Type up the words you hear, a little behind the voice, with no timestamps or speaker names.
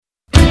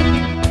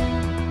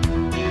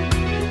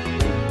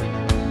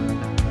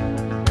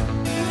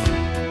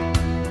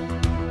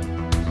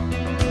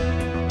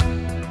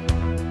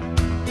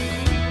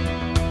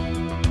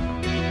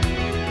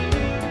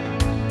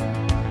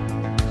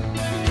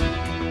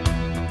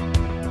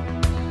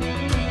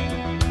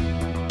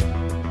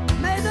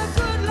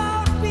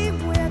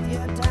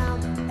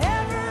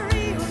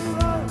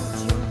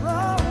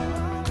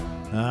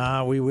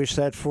push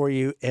that for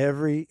you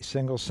every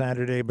single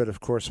Saturday, but of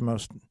course,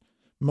 most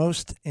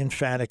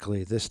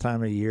emphatically this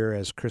time of year,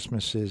 as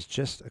Christmas is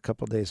just a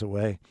couple days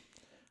away.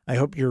 I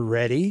hope you're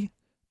ready.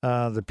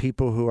 The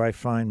people who I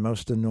find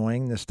most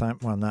annoying this time,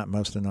 well, not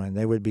most annoying,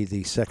 they would be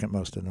the second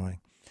most annoying.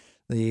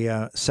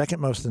 The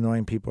second most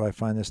annoying people I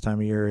find this time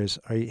of year is,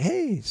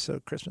 hey, so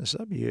Christmas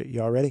up,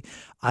 you all ready?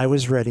 I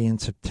was ready in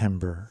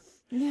September.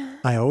 Yeah.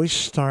 I always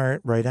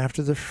start right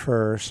after the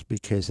 1st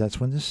because that's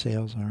when the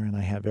sales are, and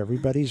I have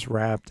everybody's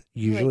wrapped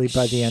usually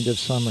by the end of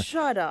summer.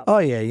 Shut up. Oh,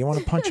 yeah, you want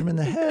to punch them in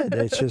the head.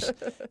 It's just,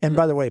 and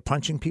by the way,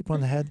 punching people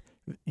in the head,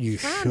 you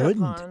shouldn't.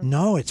 upon.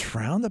 No, it's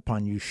frowned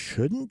upon. You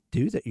shouldn't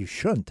do that. You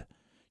shouldn't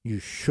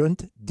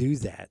do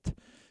that.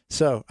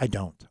 So I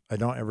don't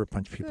ever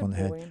punch people in the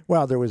head.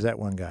 Well, there was that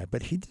one guy,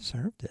 but he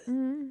deserved it.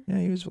 Mm-hmm. Yeah,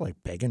 he was like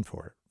begging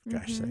for it, for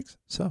gosh sakes.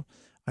 So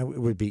it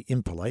would be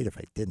impolite if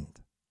I didn't.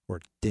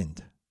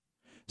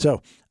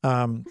 So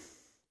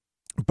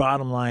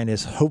bottom line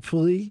is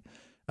hopefully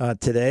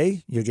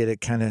today you'll get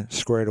it kind of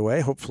squared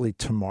away. Hopefully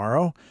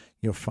tomorrow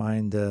you'll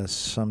find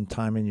some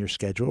time in your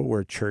schedule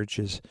where church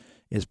is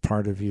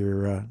part of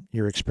your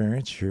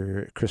experience,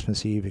 your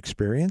Christmas Eve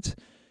experience.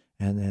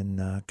 And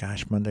then,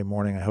 Monday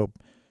morning, I hope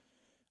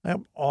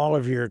all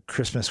of your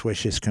Christmas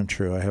wishes come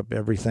true. I hope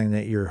everything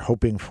that you're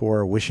hoping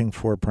for, wishing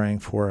for, praying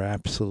for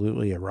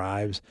absolutely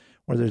arrives,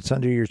 whether it's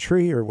under your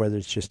tree or whether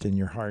it's just in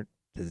your heart.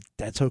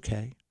 That's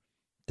okay.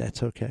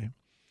 That's okay.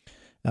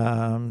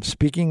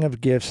 Speaking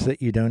of gifts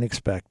that you don't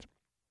expect,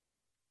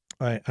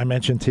 I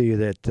mentioned to you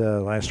that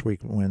last week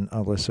when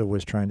Alyssa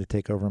was trying to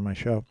take over my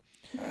show,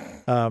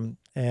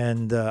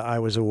 and I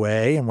was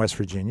away in West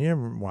Virginia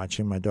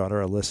watching my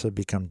daughter Alyssa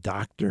become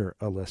Dr.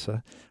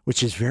 Alyssa,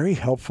 which is very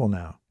helpful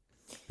now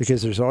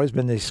because there's always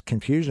been this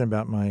confusion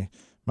about my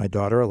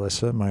daughter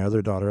Alyssa, my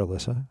other daughter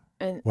Alyssa.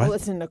 And What?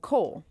 Alyssa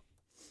Nicole,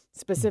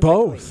 specifically.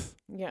 Both.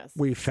 Yes.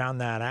 We found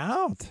that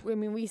out. I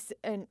mean,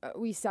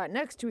 we sat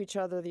next to each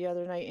other the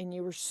other night, and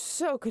you were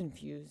so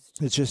confused.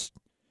 It's just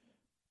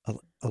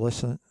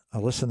Alyssa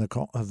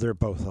Nicole. They're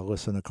both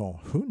Alyssa Nicole.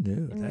 Who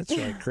knew? That's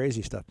like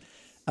crazy stuff.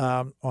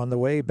 On the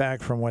way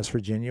back from West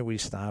Virginia, we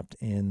stopped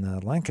in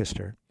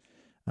Lancaster.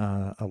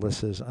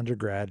 Alyssa's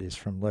undergrad is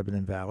from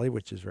Lebanon Valley,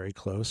 which is very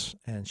close,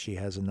 and she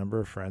has a number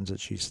of friends that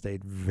she's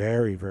stayed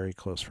very, very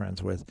close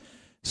friends with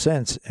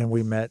since. And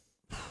we met,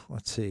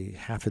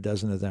 half a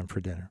dozen of them for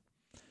dinner.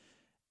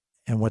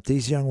 And what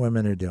these young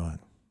women are doing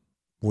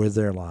with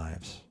their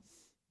lives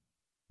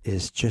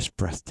is just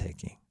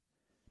breathtaking.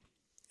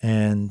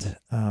 And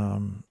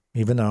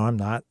even though I'm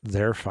not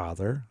their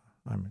father,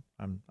 I'm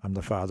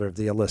the father of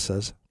the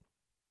Alyssas.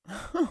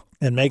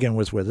 And Megan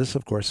was with us,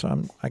 of course,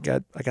 so I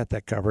got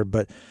that covered.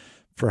 But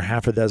for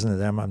half a dozen of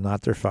them, I'm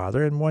not their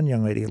father. And one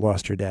young lady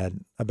lost her dad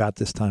about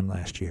this time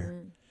last year.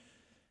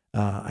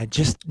 I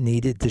just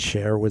needed to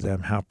share with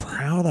them how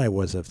proud I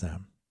was of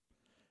them.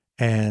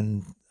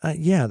 And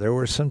there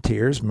were some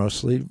tears,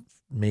 mostly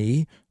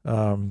me,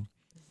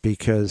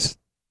 because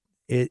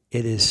it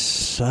is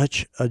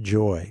such a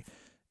joy.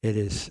 It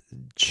is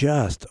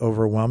just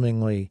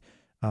overwhelmingly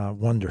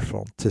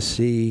wonderful to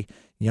see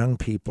young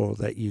people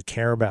that you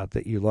care about,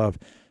 that you love,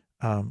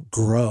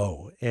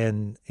 grow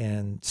and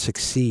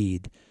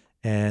succeed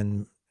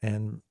and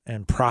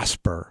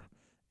prosper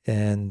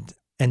and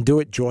do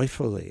it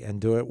joyfully and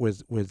do it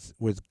with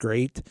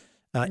great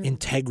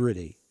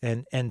integrity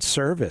and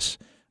service.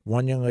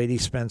 One young lady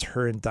spends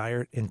her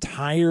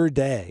entire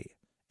day,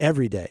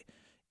 every day,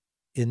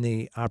 in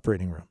the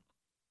operating room,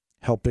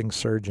 helping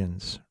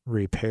surgeons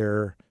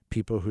repair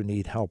people who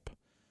need help.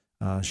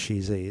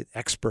 She's an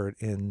expert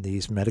in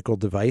these medical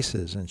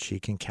devices, and she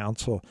can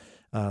counsel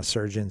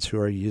surgeons who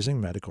are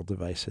using medical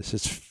devices.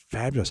 It's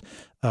fabulous.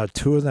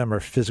 Two of them are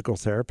physical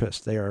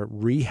therapists. They are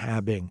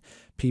rehabbing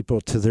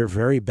people to their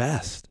very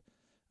best.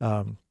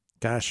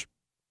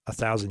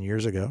 1,000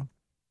 years ago,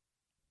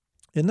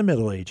 in the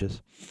Middle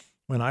Ages,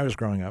 when I was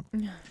growing up,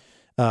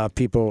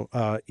 people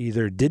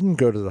either didn't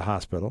go to the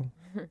hospital,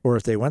 or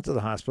if they went to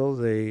the hospital,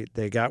 they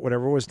got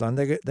whatever was done,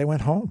 they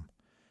went home.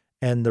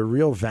 And the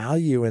real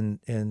value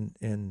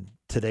in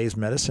today's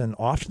medicine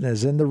often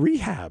is in the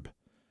rehab.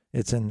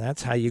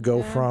 That's how you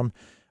go from,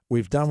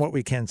 we've done what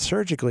we can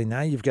surgically,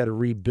 now you've got to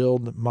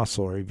rebuild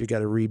muscle, or you've got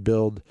to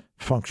rebuild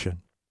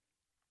function.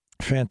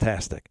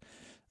 Fantastic.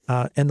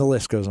 And the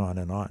list goes on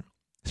and on.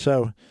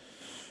 So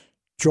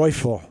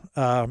joyful.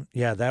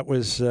 That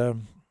was a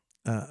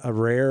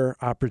rare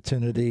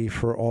opportunity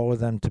for all of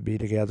them to be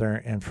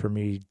together, and for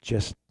me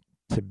just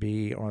to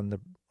be on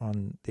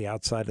the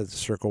outside of the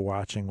circle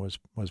watching was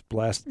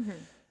blessed. Mm-hmm.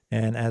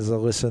 And as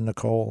Alyssa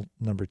Nicole,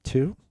 number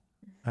 2,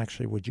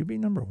 actually, would you be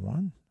number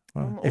 1?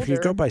 Well, if you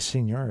go by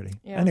seniority.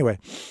 Yeah. Anyway,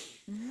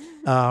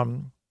 I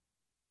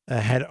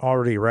had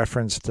already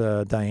referenced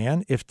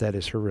Diane, if that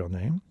is her real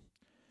name,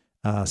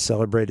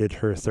 celebrated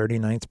her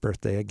 39th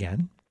birthday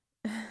again.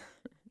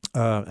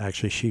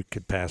 Actually, she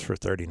could pass for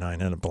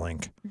 39 in a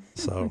blink.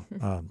 So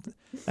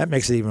that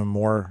makes it even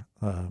more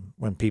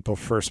when people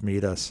first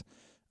meet us.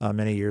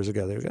 Many years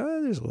ago, they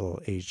go, there's a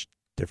little age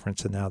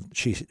difference, and now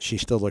she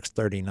still looks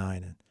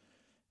 39,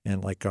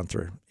 and like gone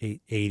through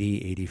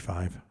 80,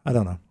 85. I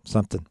don't know,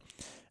 something.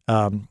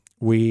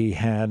 We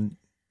had,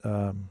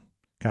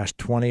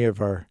 20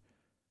 of our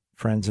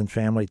friends and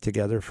family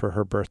together for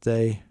her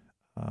birthday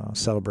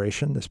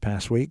celebration this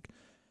past week.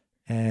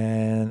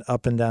 And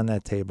up and down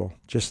that table,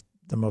 just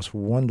the most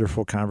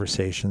wonderful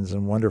conversations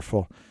and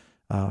wonderful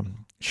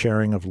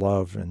sharing of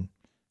love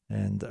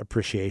and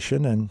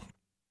appreciation. And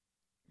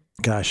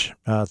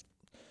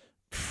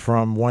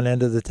from one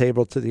end of the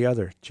table to the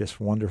other, just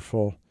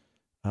wonderful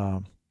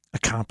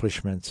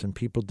accomplishments and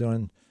people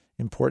doing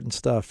important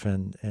stuff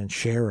and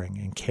sharing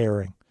and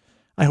caring.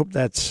 I hope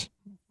that's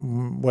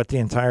what the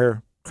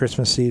entire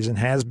Christmas season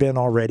has been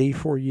already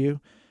for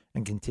you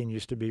and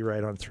continues to be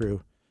right on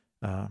through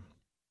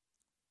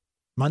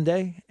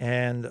Monday.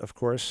 And, of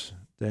course,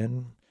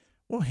 then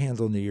we'll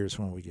handle New Year's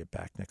when we get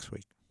back next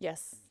week.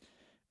 Yes.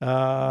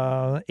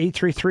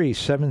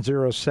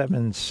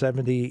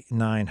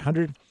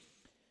 833-707-7900.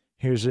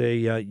 Here's a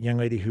young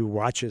lady who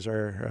watches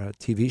our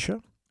TV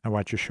show. I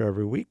watch your show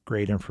every week.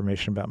 Great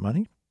information about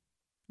money.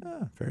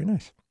 Very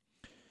nice.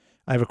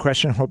 I have a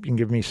question. Hope you can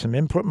give me some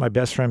input. My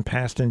best friend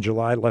passed in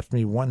July, left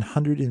me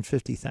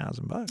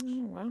 $150,000.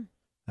 Oh, wow.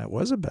 That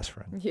was a best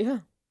friend. Yeah.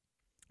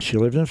 She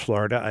lived in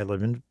Florida. I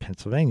live in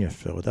Pennsylvania,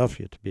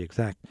 Philadelphia, to be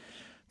exact.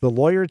 The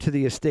lawyer to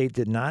the estate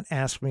did not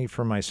ask me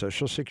for my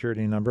Social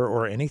Security number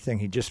or anything.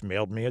 He just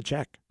mailed me a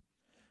check.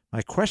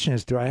 My question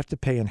is, do I have to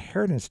pay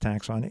inheritance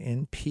tax on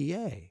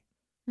NPA?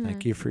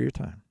 Thank you for your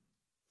time.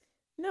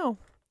 No.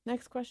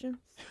 Next question.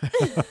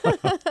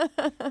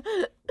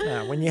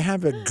 When you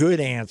have a good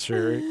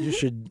answer, you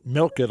should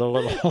milk it a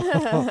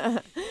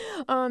little.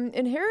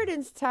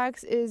 Inheritance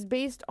tax is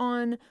based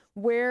on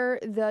where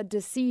the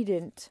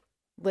decedent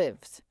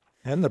lives.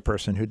 And the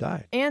person who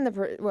died. And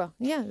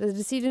the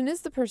decedent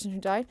is the person who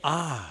died.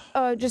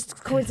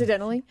 Just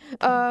coincidentally.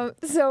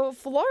 So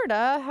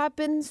Florida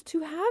happens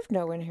to have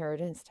no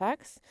inheritance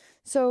tax.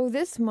 So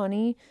this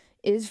money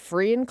is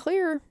free and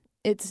clear.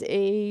 It's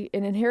an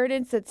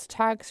inheritance that's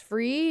tax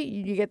free.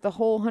 You get the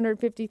whole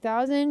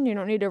 $150,000. You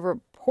don't need to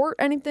report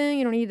anything.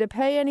 You don't need to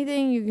pay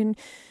anything.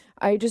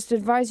 I just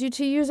advise you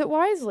to use it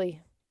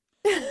wisely.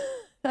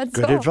 That's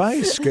good all.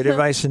 advice. Good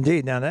advice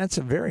indeed. Now that's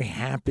a very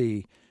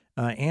happy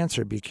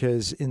answer,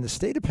 because in the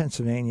state of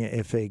Pennsylvania,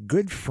 if a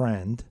good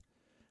friend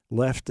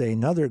left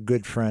another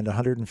good friend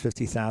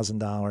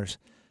 $150,000,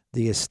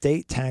 the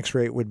estate tax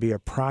rate would be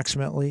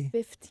approximately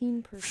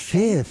 15%.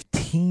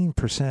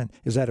 15%.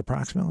 Is that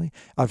approximately?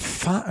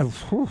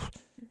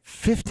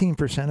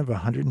 15% of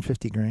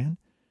 $150,000?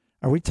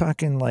 Are we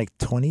talking like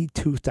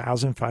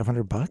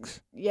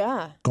 $22,500?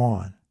 Yeah.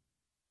 Gone.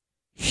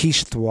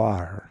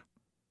 Histoire.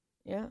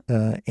 Yeah.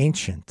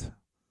 Ancient.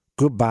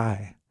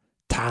 Goodbye.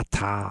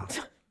 Ta-ta.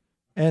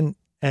 And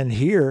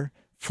here,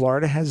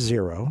 Florida has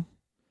zero.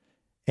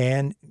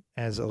 And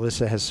as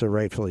Alyssa has so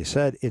rightfully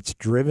said, it's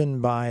driven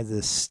by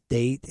the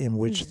state in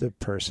which the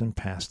person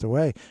passed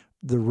away,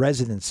 the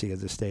residency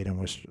of the state in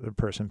which the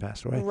person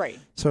passed away. Right.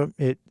 So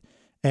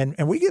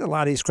and we get a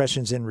lot of these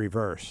questions in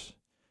reverse.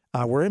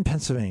 We're in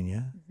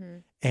Pennsylvania,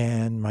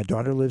 and my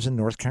daughter lives in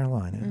North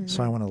Carolina,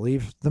 so I want to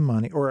leave the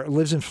money, or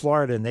lives in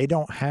Florida, and they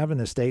don't have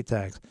an estate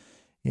tax.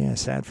 Yeah,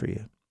 sad for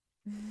you.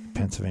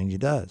 Pennsylvania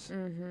does.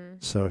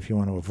 So if you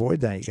want to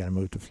avoid that, you got to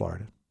move to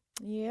Florida.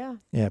 Yeah.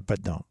 Yeah,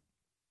 but don't.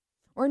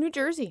 Or New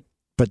Jersey.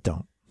 But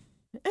don't.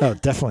 Oh,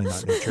 definitely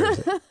not New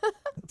Jersey.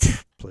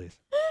 Please.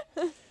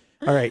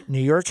 All right. New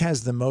York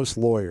has the most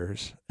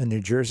lawyers, and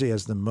New Jersey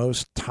has the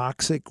most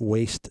toxic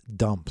waste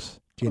dumps.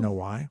 Do you know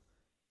why?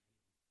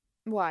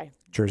 Why?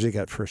 Jersey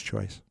got first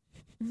choice.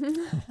 Come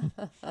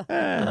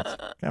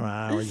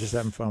on. We're just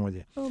having fun with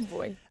you. Oh,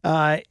 boy.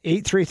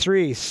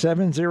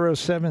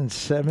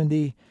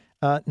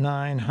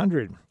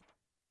 833-707-7900.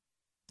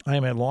 I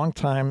am a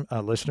longtime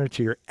listener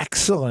to your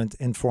excellent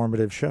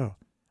informative show,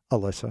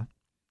 Alyssa.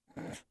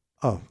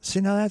 Oh, see,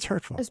 now that's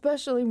hurtful.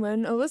 Especially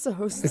when Alyssa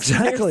hosts.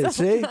 Exactly,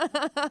 see?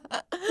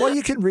 Well,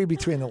 you can read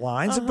between the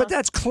lines, but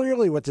that's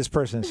clearly what this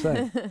person is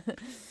saying.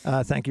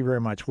 Thank you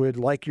very much. Would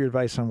like your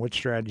advice on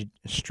which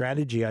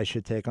strategy I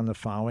should take on the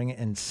following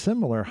and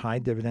similar high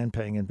dividend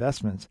paying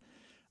investments.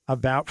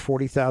 About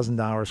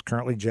 $40,000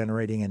 currently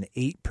generating an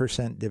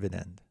 8%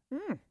 dividend.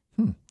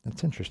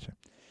 That's interesting.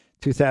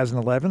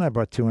 2011, I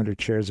bought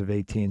 200 shares of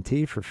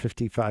AT&T for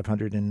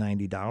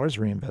 $5,590,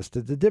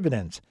 reinvested the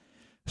dividends.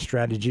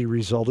 Strategy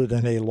resulted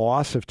in a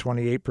loss of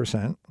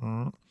 28%,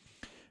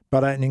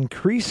 but an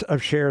increase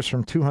of shares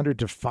from 200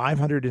 to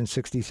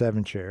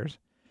 567 shares,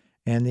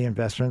 and the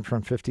investment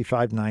from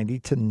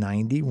 $5,590 to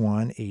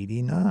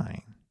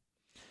 $91.89.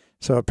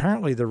 So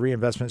apparently the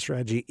reinvestment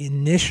strategy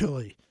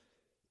initially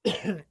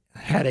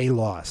had a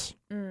loss,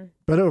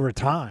 but over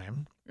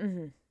time,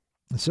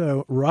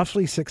 so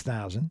roughly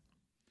 6,000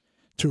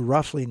 to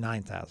roughly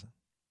 9,000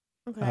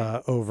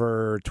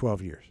 over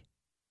 12 years.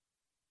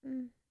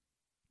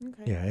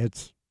 Okay. Yeah,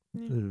 it's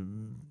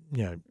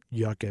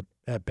yuck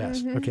at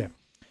best. Okay.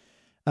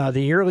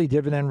 The yearly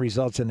dividend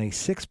results in a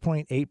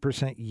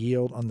 6.8%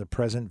 yield on the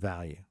present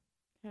value.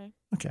 Okay.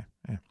 Okay.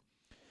 Yeah.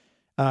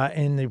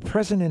 In the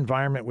present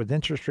environment with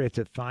interest rates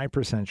at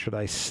 5%, should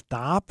I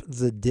stop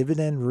the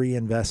dividend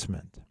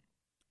reinvestment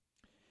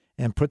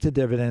and put the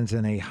dividends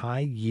in a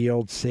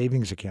high-yield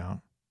savings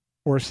account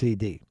or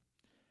CD?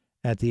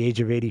 At the age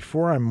of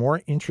 84, I'm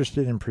more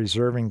interested in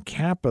preserving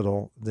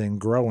capital than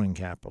growing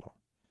capital.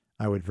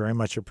 I would very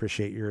much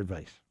appreciate your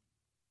advice.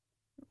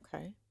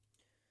 Okay.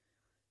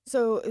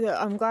 So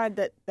I'm glad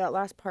that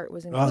last part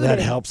was included. Oh, that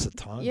helps a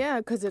ton. Yeah,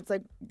 because it's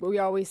like we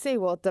always say,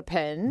 well, it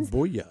depends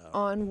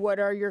on what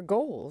are your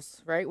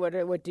goals, right?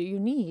 What do you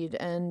need?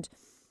 And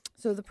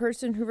so the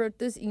person who wrote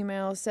this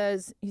email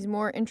says he's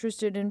more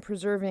interested in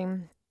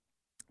preserving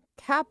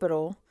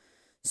capital.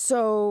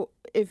 So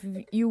if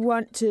you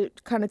want to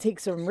kind of take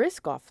some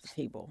risk off the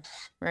table,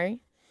 right?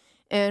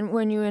 And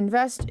when you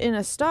invest in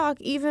a stock,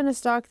 even a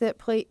stock that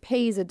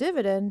pays a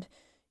dividend,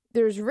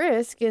 there's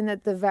risk in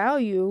that the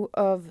value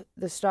of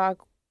the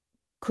stock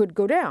could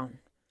go down.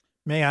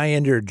 May I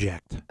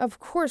interject? Of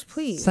course,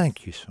 please.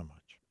 Thank you so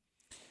much.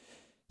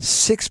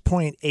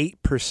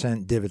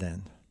 6.8%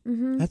 dividend.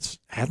 Mm-hmm. That's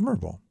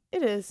admirable.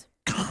 It is.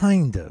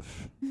 Kind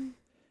of.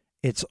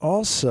 It's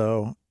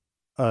also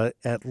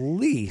at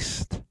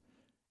least,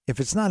 if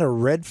it's not a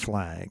red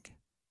flag,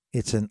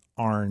 it's an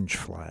orange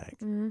flag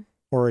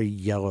or a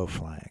yellow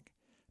flag,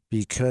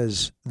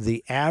 because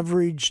the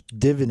average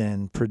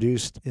dividend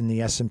produced in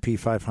the S&P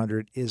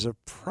 500 is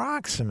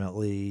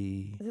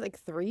approximately... Is it like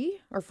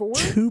 3 or 4?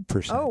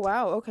 2%. Oh,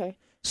 wow. Okay.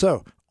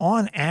 So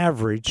on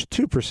average,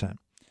 2%.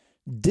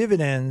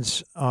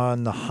 Dividends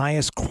on the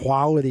highest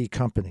quality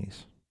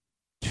companies,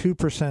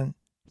 2%,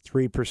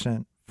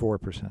 3%,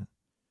 4%.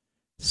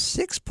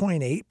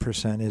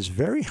 6.8% is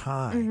very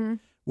high,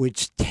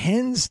 which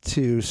tends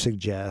to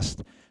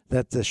suggest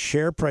that the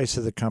share price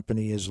of the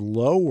company is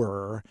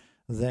lower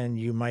than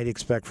you might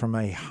expect from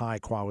a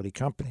high-quality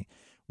company.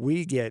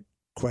 We get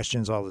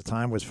questions all the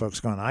time with folks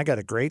going, I got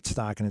a great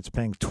stock and it's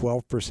paying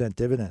 12%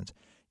 dividends.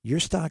 Your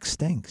stock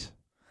stinks.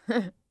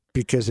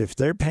 Because if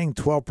they're paying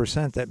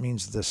 12%, that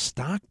means the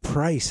stock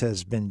price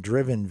has been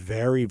driven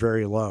very,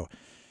 very low.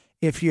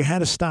 If you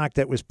had a stock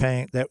that was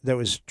paying that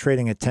was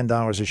trading at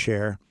 $10 a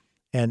share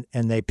and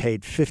they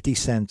paid 50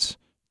 cents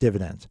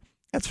dividends,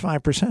 that's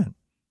 5%.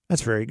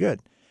 That's very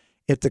good.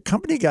 If the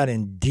company got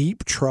in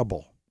deep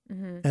trouble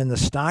and the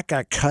stock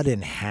got cut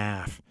in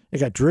half, it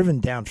got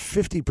driven down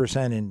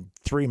 50% in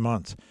 3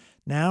 months.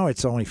 Now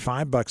it's only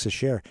 $5 a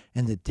share,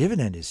 and the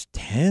dividend is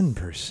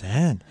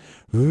 10%.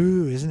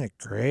 Ooh, isn't it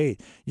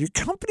great? Your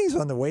company's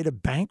on the way to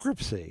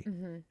bankruptcy,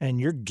 and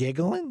you're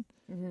giggling?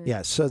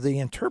 Yeah, so the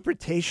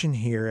interpretation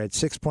here at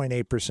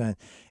 6.8%,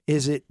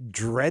 is it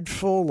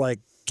dreadful,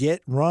 like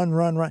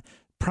run?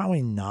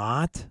 Probably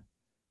not.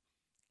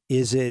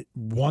 Is it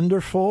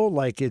wonderful,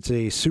 like it's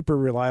a super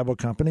reliable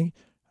company?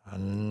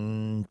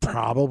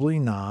 Probably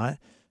not.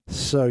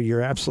 So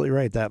you're absolutely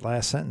right. That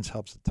last sentence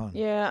helps a ton.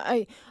 Yeah,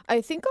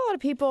 I think a lot of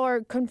people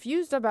are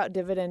confused about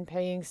dividend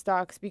paying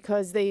stocks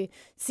because they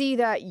see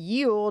that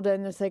yield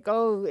and it's like,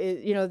 oh,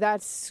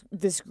 that's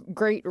this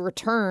great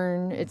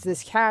return. It's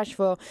this cash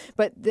flow.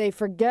 But they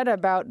forget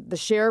about the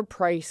share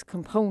price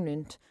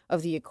component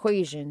of the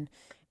equation.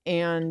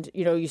 And,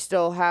 you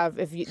still have,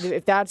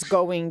 if that's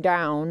going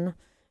down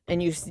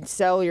and you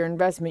sell your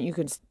investment, you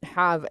can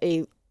have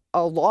a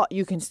lot.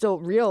 You can still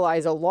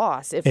realize a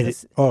loss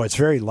it's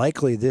very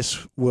likely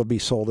this will be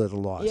sold at a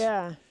loss.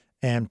 Yeah.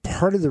 And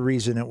part of the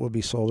reason it will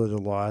be sold at a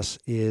loss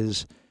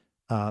is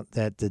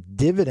that the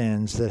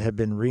dividends that have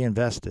been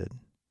reinvested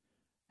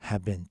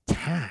have been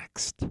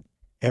taxed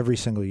every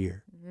single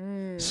year.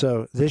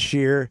 So this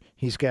year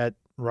he's got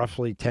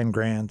roughly 10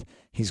 grand.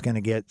 He's going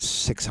to get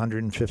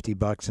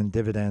 $650 in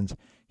dividends.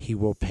 He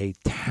will pay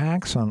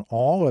tax on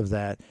all of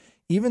that,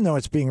 even though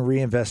it's being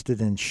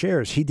reinvested in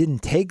shares. He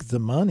didn't take the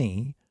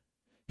money.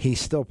 He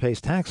still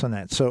pays tax on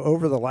that. So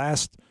over the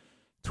last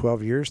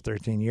 12 years,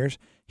 13 years,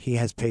 he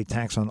has paid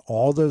tax on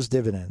all those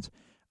dividends.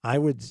 I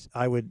would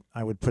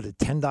put a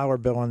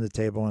 $10 bill on the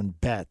table and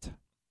bet.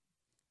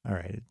 All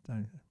right.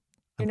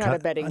 You're not a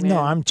betting man. No,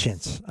 I'm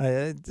chintz.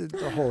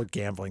 The whole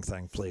gambling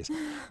thing, please.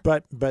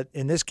 But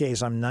in this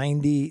case, I'm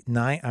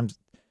 99.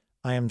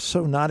 I am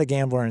so not a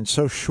gambler and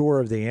so sure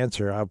of the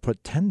answer. I'll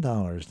put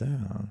 $10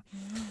 down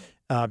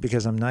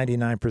because I'm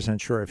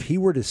 99% sure. If he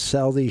were to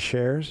sell these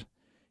shares,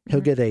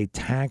 he'll get a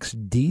tax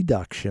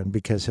deduction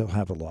because he'll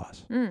have a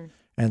loss. And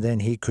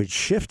then he could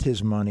shift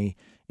his money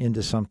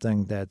into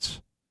something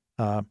that's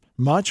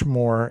much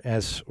more,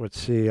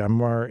 I'm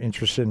more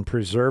interested in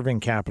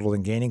preserving capital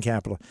than gaining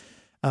capital.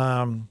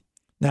 Now,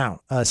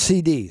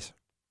 CDs.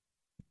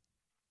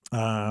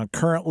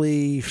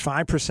 Currently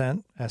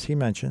 5%, as he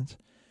mentions,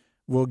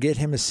 will get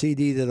him a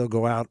CD that'll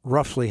go out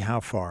roughly how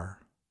far?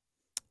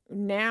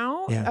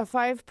 Now, a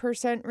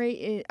 5%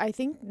 rate, I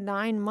think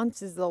 9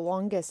 months is the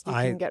longest you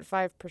can get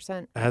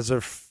 5%. As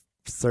of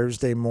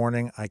Thursday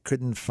morning, I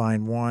couldn't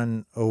find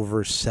one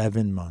over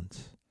 7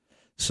 months.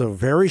 So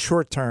very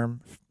short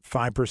term,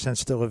 5%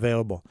 still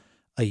available.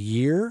 A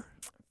year?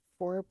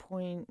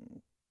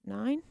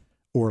 4.9?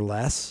 Or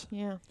less?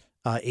 Yeah.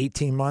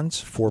 18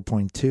 months,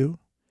 4.2.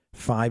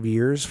 5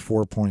 years,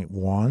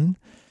 4.1.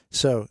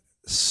 So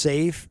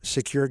safe,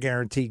 secure,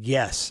 guaranteed?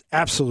 Yes,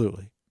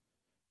 absolutely.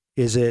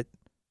 Is it,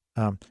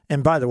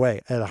 and by the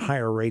way, at a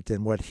higher rate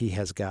than what he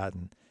has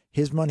gotten?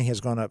 His money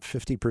has gone up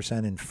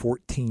 50% in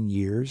 14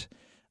 years.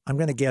 I'm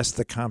going to guess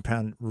the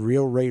compound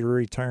real rate of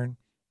return,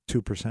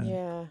 2%.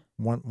 Yeah.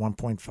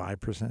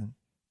 1.5%.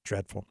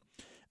 Dreadful.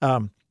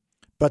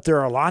 But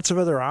there are lots of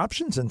other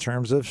options in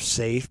terms of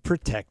safe,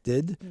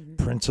 protected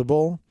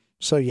principal.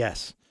 So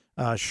yes.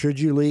 Should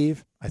you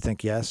leave? I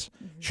think yes.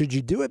 Should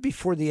you do it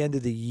before the end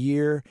of the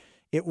year?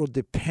 It will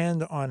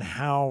depend on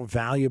how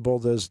valuable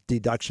those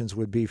deductions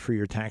would be for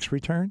your tax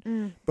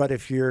return. But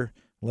if you're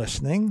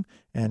listening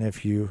and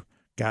if you've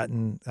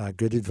gotten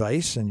good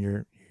advice and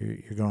you're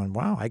going,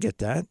 wow, I get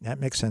that. That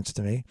makes sense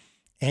to me.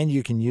 And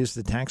you can use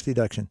the tax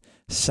deduction.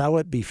 Sell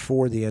it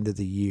before the end of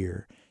the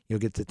year. You'll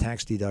get the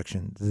tax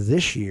deduction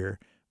this year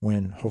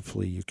when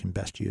hopefully you can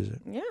best use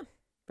it. Yeah,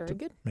 very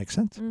good. Makes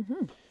sense.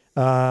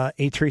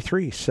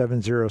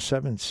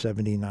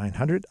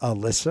 833-707-7900.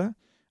 Alyssa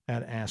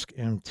at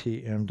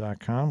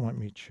askmtm.com. Let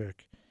me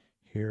check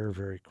here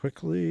very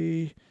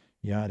quickly.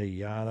 Yada,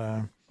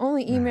 yada.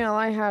 Only email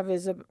I have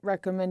is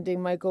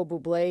recommending Michael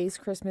Bublé's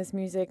Christmas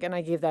music, and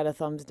I gave that a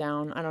thumbs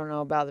down. I don't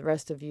know about the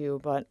rest of you,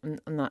 but I'm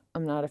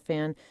not a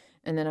fan.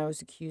 And then I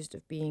was accused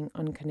of being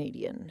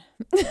un-Canadian.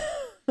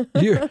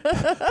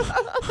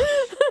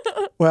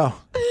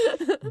 Well,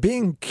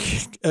 being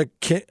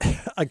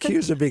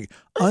accused of being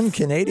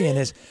un-Canadian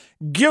is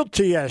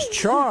guilty as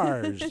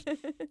charged.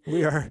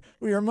 We are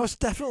most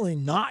definitely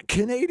not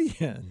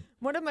Canadian.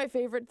 One of my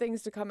favorite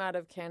things to come out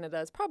of Canada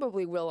is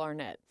probably Will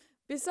Arnett.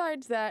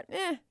 Besides that,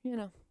 so.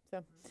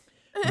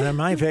 One of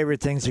my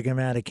favorite things to come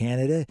out of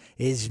Canada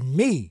is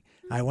me.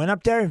 I went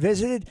up there and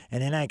visited,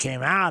 and then I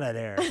came out of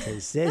there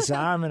because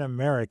I'm an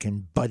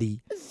American,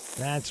 buddy.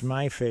 That's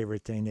my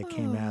favorite thing that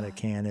came out of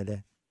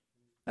Canada.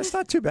 That's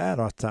not too bad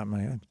off the top of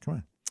my head.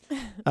 Come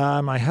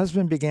on. My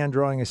husband began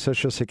drawing his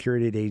Social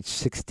Security at age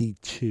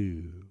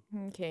 62.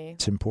 Okay.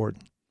 It's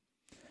important.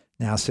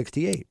 Now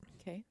 68.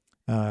 Okay.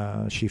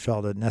 She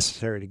felt it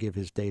necessary to give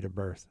his date of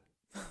birth.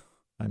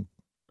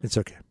 It's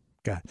okay.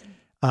 God.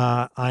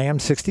 I am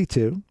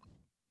 62.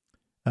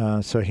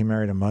 So he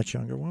married a much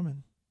younger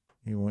woman.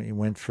 He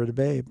went for the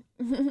babe.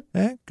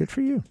 Good for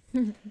you.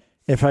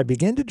 If I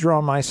begin to draw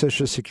my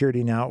Social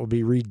Security now, it will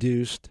be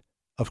reduced,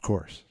 of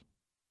course.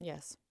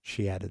 Yes.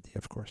 She added the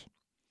of course.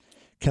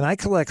 Can I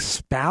collect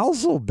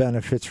spousal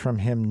benefits from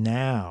him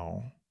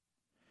now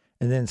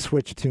and then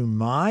switch to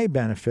my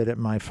benefit at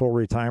my full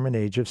retirement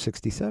age of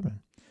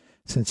 67?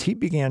 Since he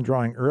began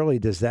drawing early,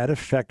 does that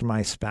affect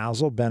my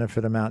spousal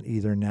benefit amount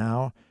either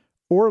now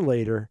or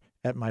later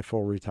at my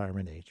full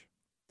retirement age?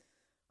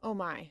 Oh,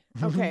 my.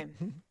 Okay.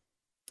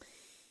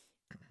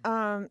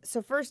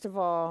 So first of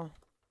all,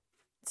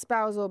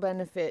 spousal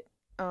benefit.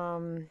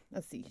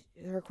 Let's see.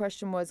 Her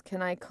question was,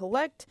 can I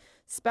collect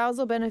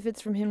spousal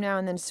benefits from him now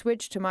and then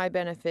switch to my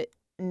benefit?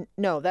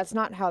 No, that's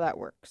not how that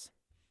works.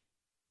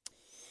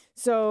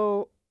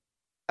 So,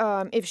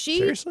 if she...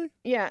 Seriously?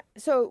 Yeah.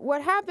 So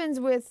what happens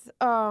with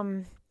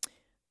the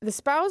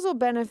spousal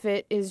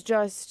benefit is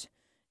just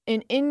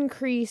an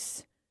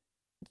increase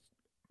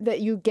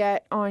that you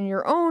get on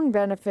your own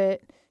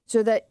benefit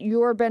so that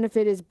your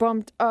benefit is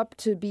bumped up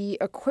to be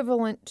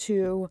equivalent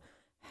to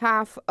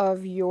half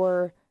of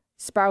your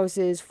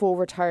spouse's full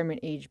retirement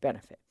age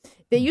benefit.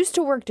 They used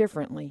to work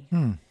differently.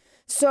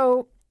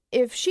 So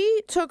if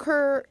she took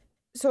her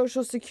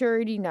Social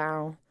Security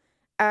now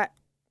at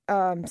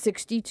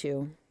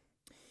 62,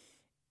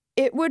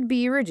 it would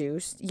be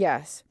reduced,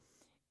 yes.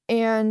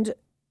 And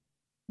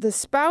the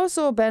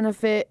spousal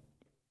benefit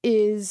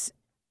is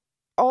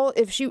all,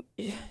 if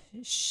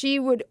she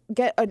would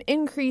get an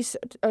increase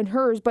on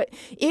hers, but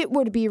it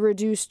would be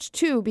reduced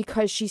too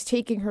because she's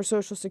taking her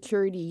Social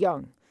Security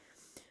young.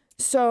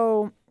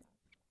 So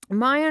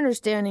my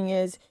understanding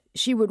is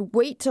she would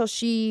wait till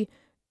she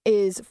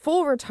is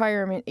full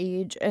retirement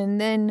age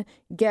and then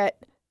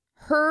get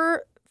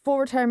her full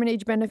retirement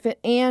age benefit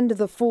and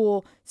the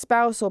full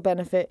spousal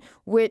benefit,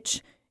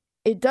 which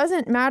it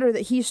doesn't matter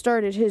that he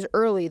started his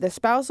early. The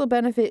spousal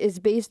benefit is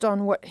based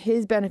on what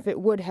his benefit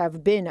would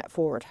have been at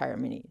full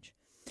retirement age.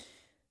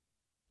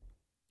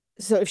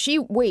 So if she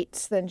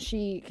waits, then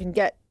she can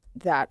get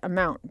that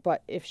amount.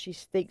 But if she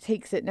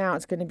takes it now,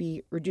 it's going to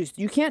be reduced.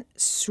 You can't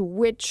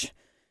switch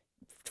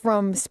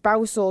from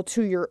spousal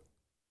to your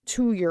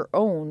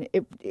own.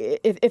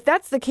 If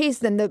that's the case,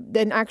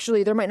 then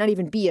actually there might not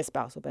even be a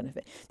spousal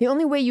benefit. The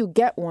only way you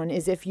get one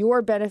is if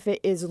your benefit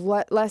is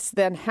less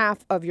than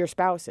half of your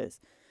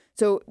spouse's.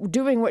 So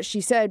doing what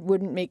she said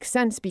wouldn't make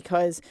sense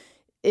because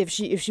if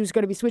she was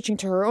going to be switching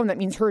to her own, that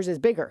means hers is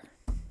bigger.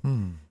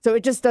 So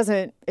it just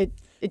doesn't make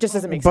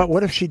sense. But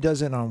what if she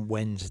does it on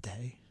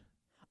Wednesday?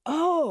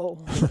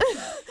 Oh.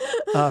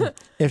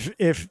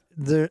 If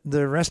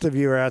the rest of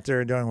you are out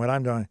there doing what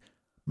I'm doing,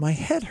 my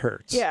head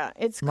hurts. Yeah,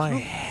 my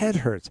head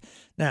hurts.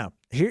 Now,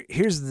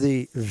 here's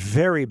the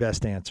very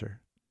best answer,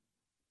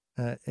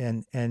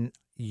 and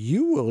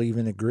you will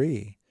even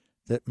agree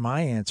that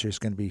my answer is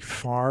going to be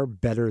far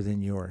better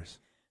than yours.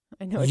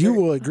 I know. You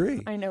will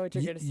agree. I know what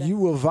you're going to say. You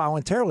will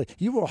voluntarily.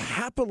 You will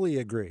happily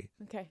agree.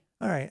 Okay.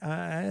 All right.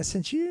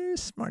 Since you're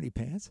smarty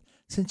pants,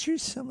 since you're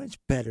so much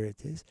better at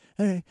this,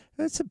 all right,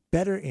 that's a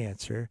better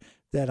answer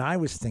that I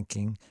was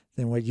thinking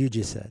than what you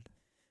just said.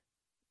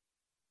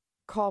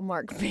 Call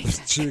Mark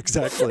Basic.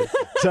 Exactly.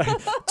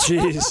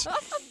 Jeez.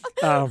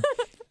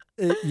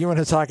 You want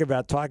to talk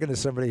about talking to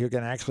somebody who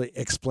can actually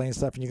explain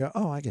stuff and you go,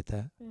 oh, I get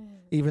that.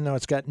 Even though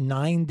it's got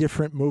 9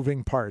 different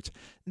moving parts.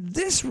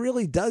 This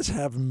really does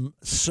have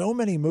so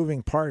many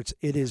moving parts.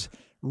 It is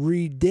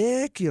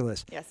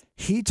ridiculous. Yes.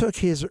 He took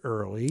his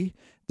early.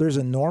 There's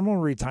a normal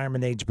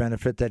retirement age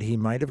benefit that he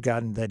might have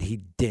gotten that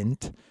he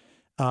didn't.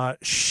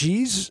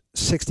 She's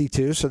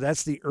 62, so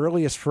that's the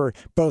earliest for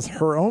both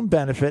her own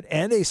benefit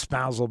and a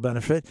spousal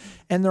benefit.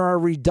 And there are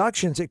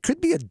reductions. It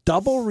could be a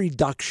double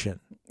reduction.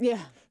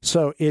 Yeah.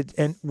 So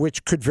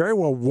which could very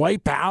well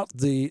wipe out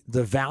the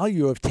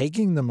value of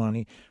taking the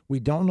money. We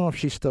don't know if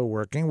she's still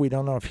working. We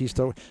don't know if he's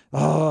still.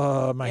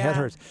 Oh, my head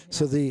hurts. Yeah.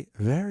 So the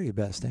very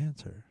best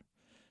answer: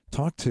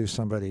 talk to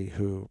somebody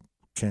who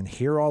can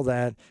hear all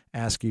that,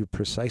 ask you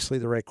precisely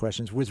the right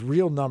questions with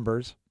real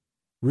numbers,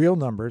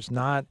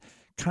 not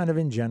kind of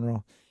in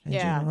general.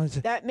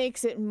 That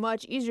makes it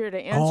much easier to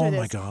answer this.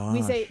 Oh, my gosh.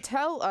 We say,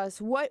 tell us,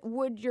 what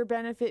would your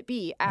benefit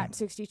be at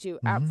 62,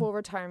 at full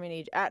retirement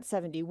age, at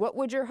 70? What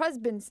would your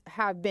husband's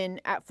have been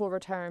at full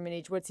retirement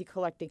age? What's he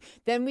collecting?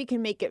 Then we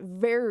can make it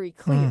very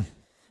clear.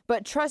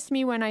 But trust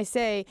me when I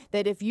say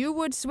that if you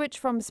would switch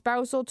from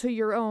spousal to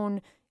your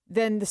own,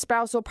 then the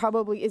spousal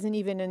probably isn't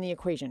even in the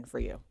equation for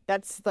you.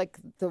 That's like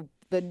the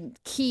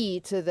key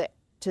to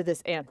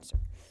this answer.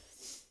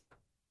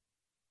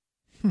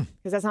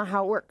 Because that's not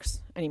how it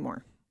works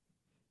anymore.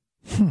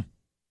 That's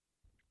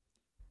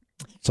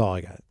all I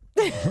got.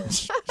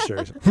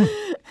 Seriously.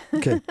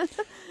 Okay.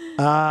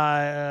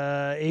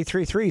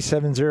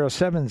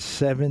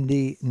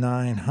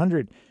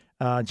 833-707-7900.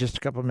 Just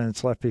a couple of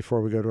minutes left before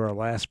we go to our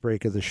last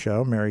break of the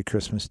show. Merry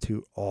Christmas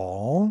to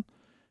all.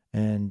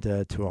 And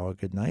to all,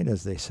 good night,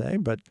 as they say.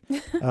 But,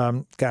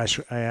 gosh,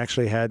 I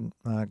actually had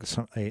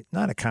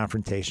not a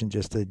confrontation,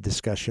 just a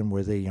discussion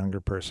with a younger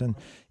person.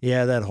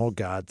 Yeah, that whole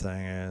God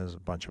thing is a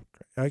bunch of...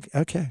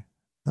 Okay.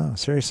 No,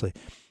 seriously.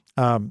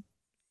 I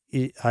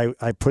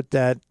put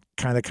that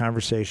kind of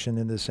conversation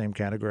in the same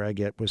category I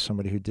get with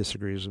somebody who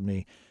disagrees with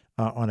me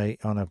on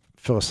a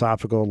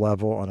philosophical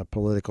level, on a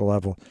political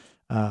level.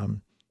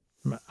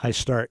 I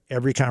start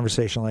every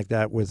conversation like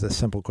that with a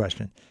simple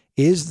question.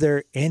 Is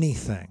there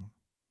anything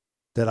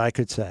that I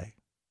could say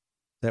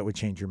that would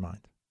change your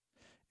mind?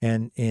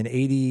 And in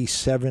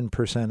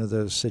 87% of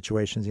those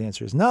situations, the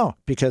answer is no,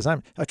 because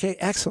okay,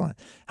 excellent.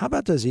 How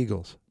about those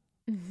Eagles?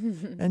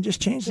 And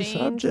just change the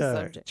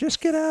subject.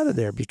 Just get out of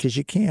there, because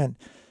you can't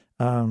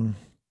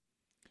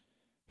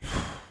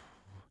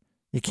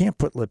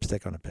put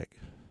lipstick on a pig.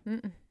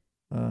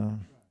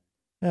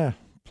 Yeah,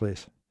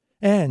 please.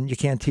 And you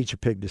can't teach a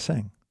pig to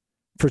sing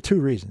for 2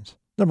 reasons.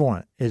 Number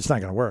 1, it's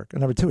not going to work. And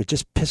number 2, it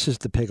just pisses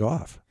the pig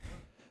off.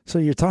 So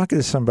you're talking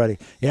to somebody.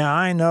 Yeah,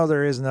 I know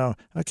there is no.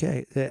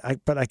 Okay,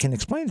 but I can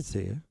explain it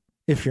to you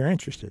if you're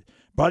interested.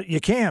 But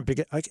you can't.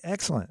 Because,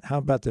 excellent. How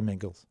about the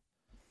Eagles?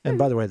 And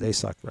by the way, they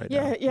suck right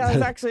now. Yeah. I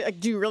was actually like,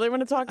 do you really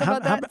want to talk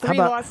about that? 3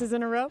 losses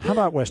in a row? How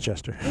about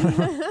Westchester?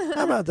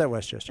 How about that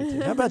Westchester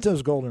team? How about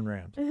those Golden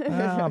Rams?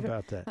 How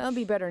about that? That'll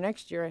be better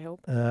next year, I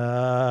hope.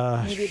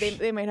 Maybe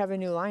they might have a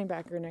new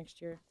linebacker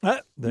next year.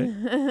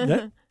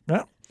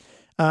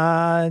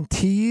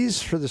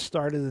 Tease for the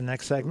start of the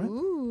next segment.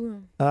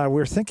 Ooh.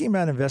 We're thinking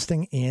about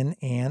investing in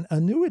an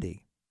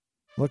annuity.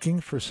 Looking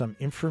for some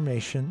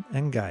information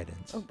and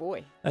guidance. Oh,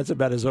 boy. That's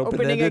about as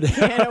open-ended.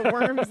 Opening a can of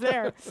worms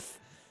there.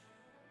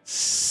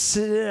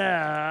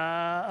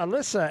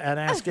 Alyssa at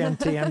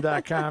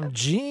AskMTM.com.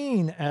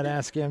 Gene at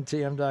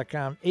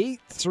AskMTM.com.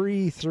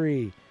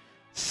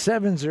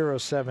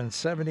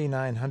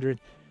 833-707-7900.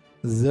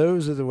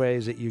 Those are the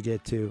ways that you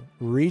get to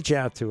reach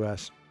out to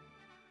us.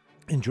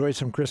 Enjoy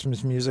some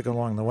Christmas music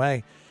along the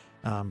way.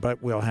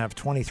 But we'll have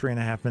 23 and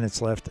a half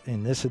minutes left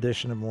in this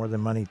edition of More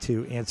Than Money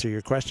to answer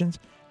your questions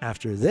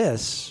after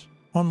this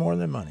on More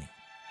Than Money.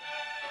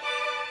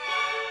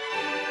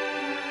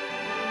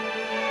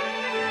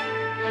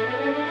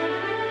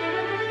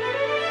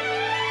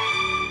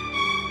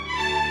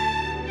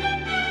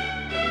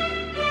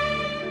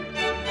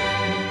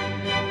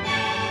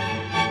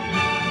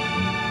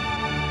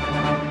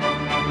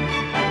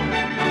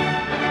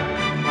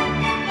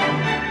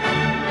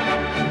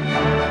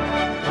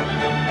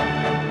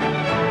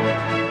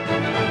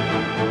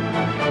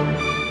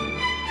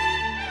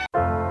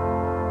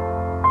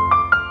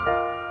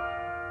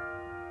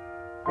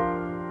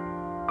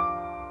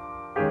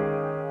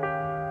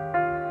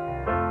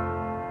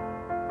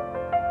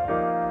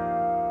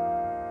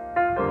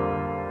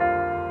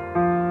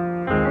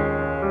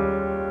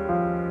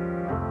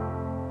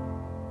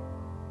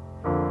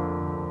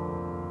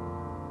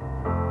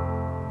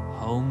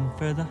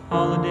 For the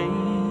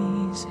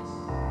holidays,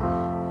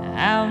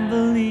 I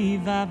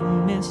believe I've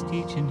missed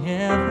each and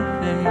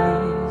every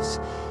face.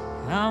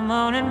 Come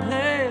on and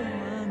play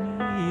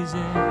uneasy.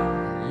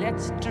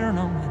 Let's turn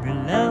on every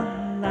love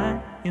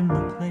light in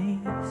the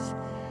place.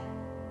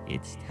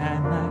 It's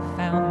time I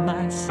found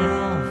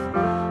myself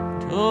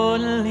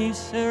totally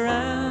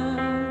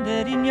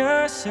surrounded in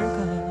your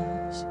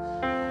circles.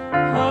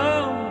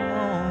 Oh,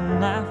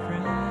 my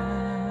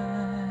friends,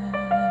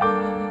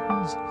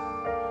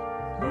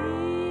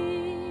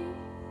 please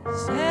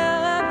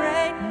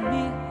celebrate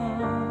me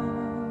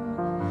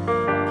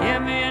home.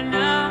 Give me a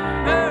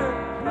number,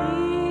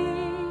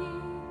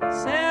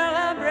 please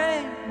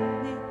celebrate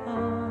me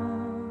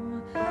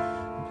home.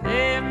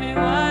 Play me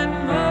one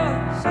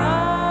more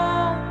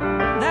song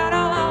that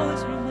I'll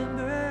always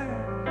remember.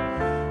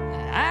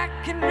 I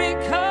can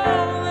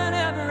recall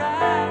whenever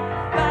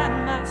I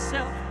find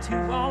myself too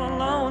all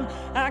alone.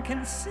 I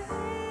can sing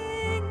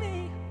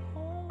me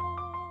home.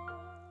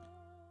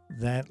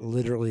 That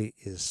literally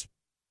is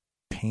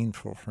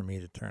painful for me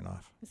to turn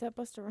off. Is that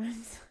Busta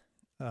Rhymes?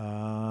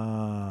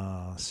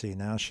 See,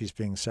 now she's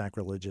being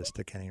sacrilegious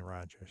to Kenny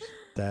Rogers.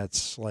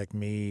 That's like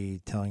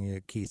me telling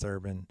you Keith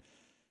Urban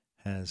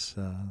has,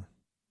 well,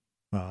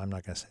 I'm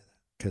not going to say that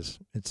because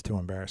it's too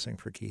embarrassing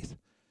for Keith.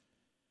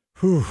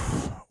 Whew,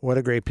 what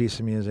a great piece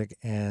of music.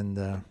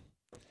 And,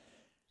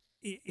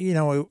 you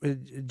know,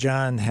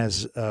 John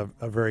has a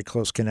very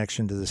close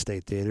connection to the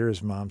State Theater.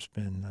 His mom's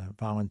been a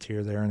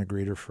volunteer there and a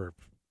greeter for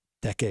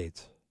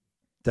decades.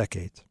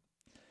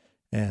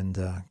 And,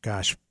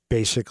 gosh,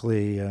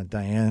 basically,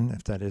 Diane,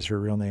 if that is her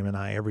real name, and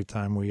I, every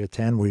time we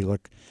attend, we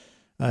look,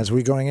 as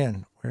we going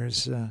in,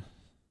 where's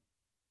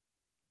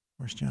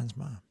John's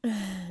mom?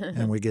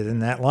 And we get in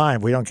that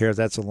line. We don't care if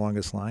that's the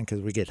longest line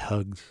because we get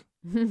hugs.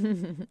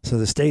 So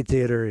the State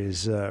Theater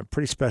is a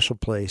pretty special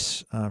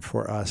place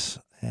for us,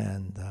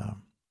 and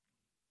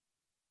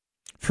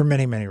for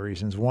many, many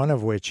reasons. One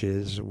of which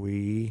is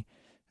we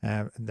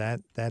have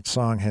that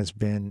song has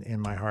been in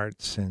my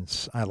heart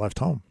since I left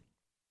home,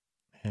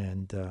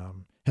 and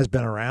has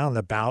been around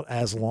about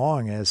as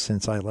long as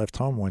since I left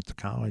home, went to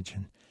college,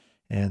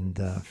 and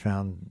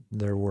found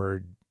there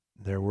were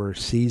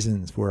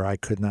seasons where I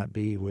could not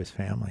be with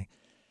family.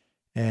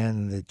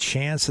 And the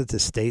chance that the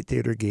State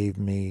Theater gave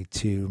me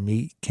to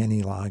meet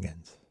Kenny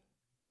Loggins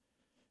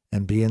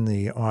and be in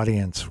the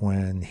audience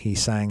when he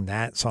sang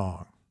that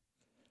song,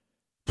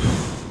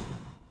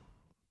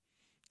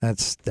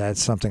 that's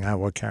something I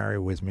will carry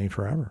with me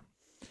forever.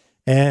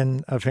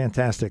 And a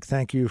fantastic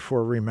thank you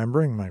for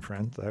remembering, my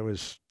friend. That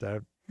was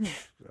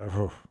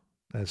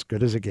as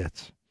good as it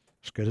gets.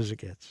 As good as it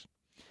gets.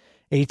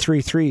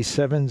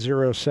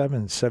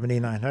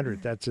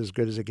 833-707-7900. That's as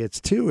good as it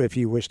gets, too, if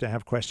you wish to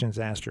have questions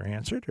asked or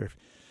answered, or if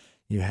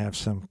you have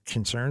some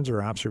concerns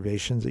or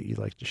observations that you'd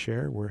like to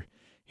share. We're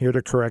here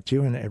to correct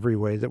you in every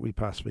way that we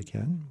possibly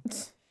can.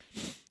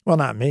 Well,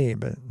 not me,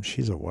 but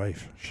she's a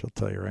wife. She'll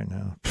tell you right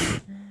now.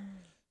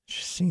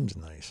 She seems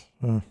nice.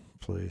 Oh,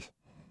 please.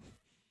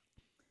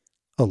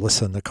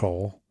 Alyssa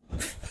Nicole.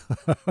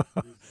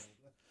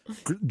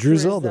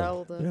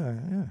 Druzilda.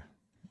 Yeah.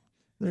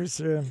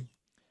 There's...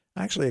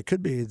 Actually, it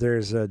could be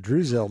there's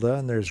Druzilda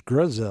and there's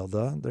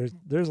Griselda.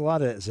 There's a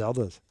lot of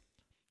Zeldas.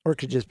 Or it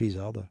could just be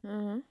Zelda.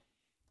 Mm-hmm.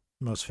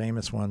 Most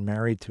famous one,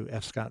 married to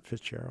F. Scott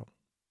Fitzgerald.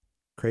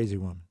 Crazy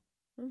woman.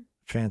 Mm.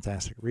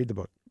 Fantastic. Read the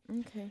book.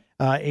 Okay.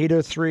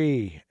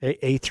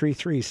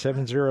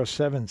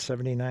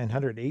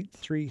 833-707-7900.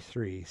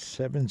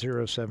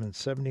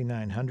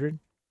 833-707-7900.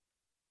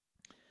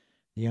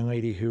 The young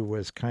lady who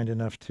was kind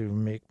enough to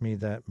make me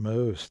that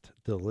most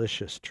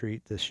delicious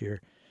treat this year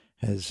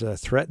has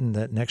threatened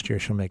that next year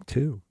she'll make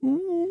 2.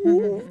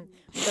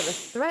 Is that a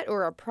threat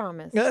or a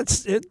promise?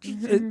 That's it.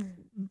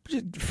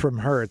 From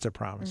her, it's a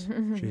promise.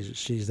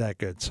 She's that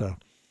good. So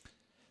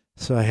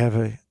I have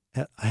a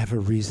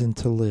reason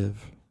to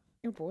live.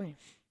 Oh boy.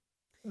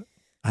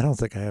 I don't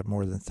think I have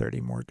more than 30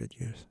 more good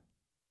years.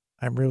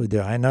 I really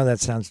do. I know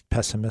that sounds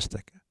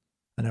pessimistic.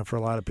 I know for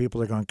a lot of people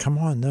they're going, come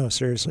on, no,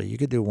 seriously, you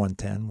could do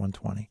 110,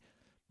 120,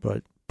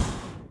 but.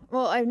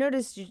 Well, I've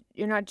noticed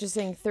you're not just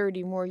saying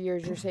 30 more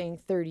years, you're saying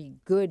 30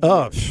 good years.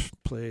 Oh,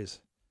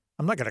 please.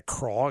 I'm not going to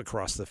crawl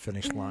across the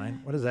finish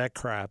line. What is that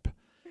crap?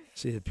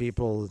 See the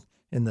people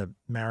in the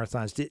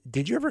marathons.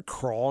 Did you ever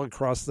crawl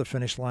across the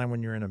finish line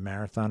when you're in a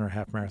marathon or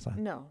half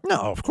marathon? No. No,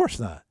 of course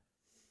not.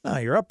 No,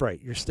 you're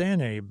upright. You're standing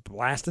there. You're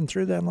blasting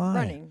through that line.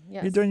 Running,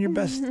 yes. You're doing your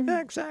best.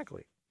 Yeah,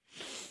 exactly.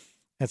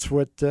 That's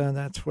what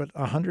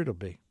 100 will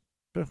be.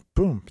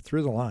 Boom,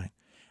 through the line.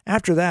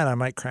 After that, I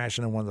might crash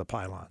into one of the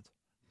pylons.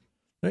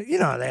 You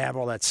know, they have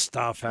all that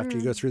stuff after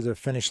you go through the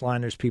finish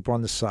line. There's people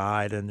on the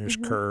side, and there's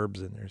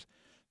curbs, and there's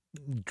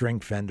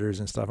drink vendors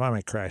and stuff. I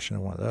might crash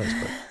into one of those,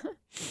 but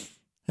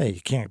hey,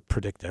 you can't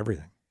predict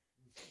everything.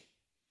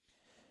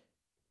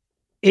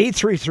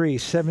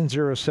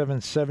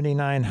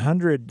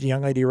 833-707-7900. The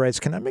young lady writes,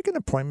 can I make an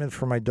appointment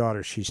for my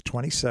daughter? She's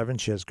 27.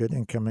 She has good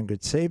income and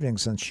good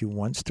savings, and she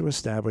wants to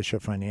establish a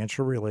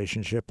financial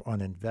relationship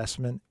on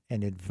investment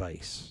and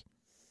advice.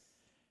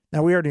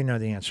 Now, we already know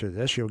the answer to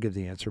this. You'll give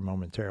the answer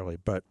momentarily,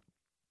 but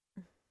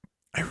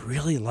I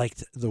really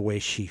liked the way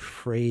she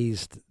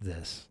phrased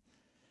this.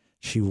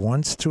 She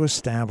wants to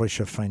establish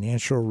a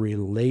financial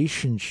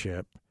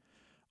relationship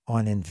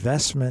on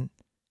investment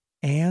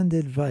and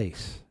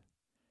advice.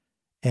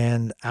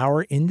 And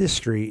our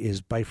industry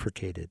is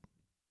bifurcated.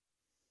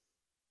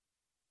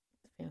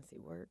 Fancy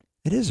word.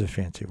 It is a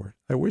fancy word.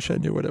 I wish I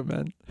knew what it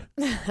meant.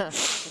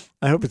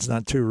 I hope it's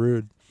not too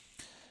rude.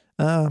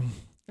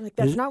 Like,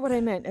 that's not what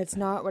I meant. It's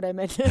not what I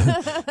meant.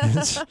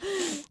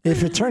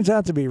 If it turns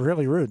out to be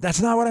really rude,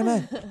 that's not what I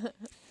meant.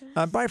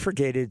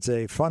 Bifurcated is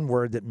a fun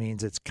word that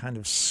means it's kind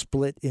of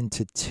split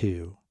into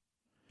two.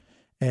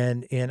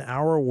 And in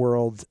our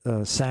world,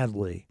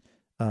 sadly,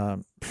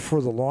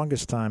 for the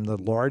longest time, the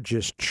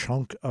largest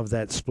chunk of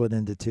that split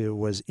into two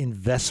was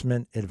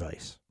investment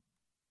advice.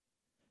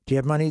 Do you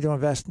have money to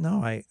invest?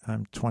 No,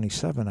 I'm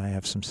 27. I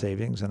have some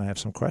savings and I have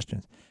some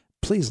questions.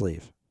 Please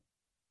leave.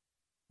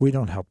 We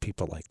don't help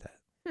people like that.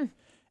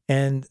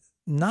 And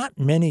not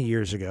many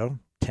years ago,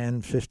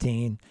 10,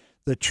 15,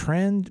 the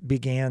trend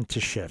began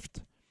to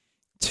shift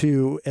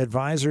to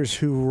advisors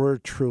who were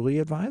truly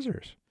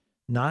advisors,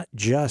 not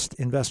just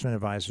investment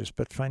advisors,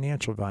 but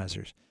financial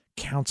advisors,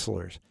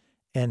 counselors,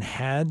 and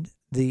had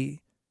the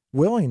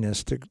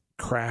willingness to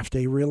craft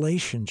a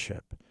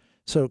relationship.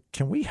 So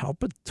can we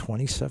help a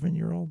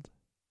 27-year-old?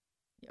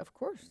 Of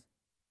course.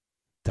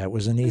 That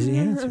was an easy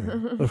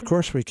answer. Of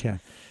course we can.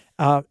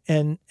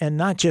 And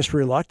not just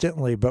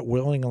reluctantly, but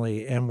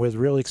willingly and with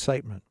real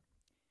excitement.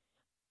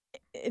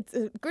 It's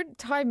a good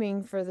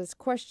timing for this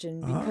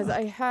question because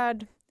I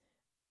had,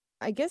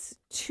 I guess,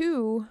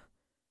 2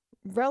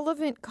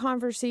 relevant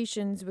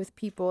conversations with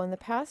people in the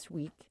past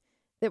week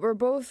that were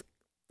both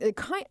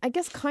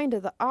kind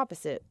of the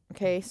opposite.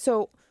 Okay.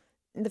 So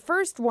the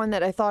first one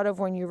that I thought of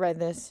when you read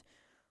this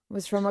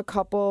was from a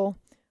couple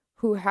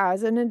who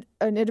has an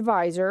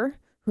advisor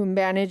who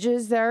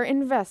manages their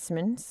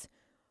investments,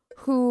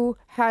 who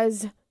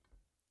has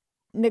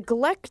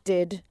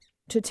neglected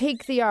to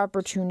take the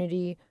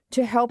opportunity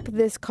to help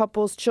this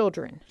couple's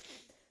children.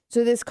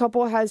 So this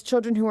couple has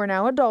children who are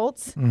now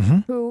adults,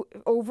 who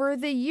over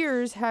the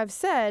years have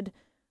said,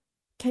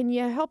 can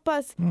you help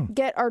us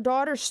get our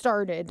daughter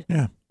started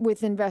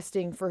with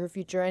investing for her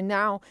future? And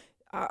now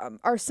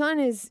our son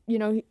is,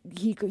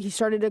 he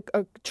started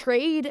a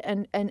trade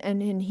and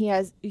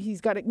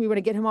he's got it. We want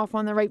to get him off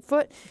on the right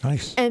foot.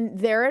 Nice. And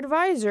their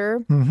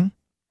advisor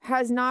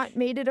has not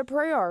made it a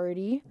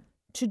priority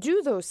to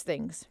do those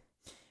things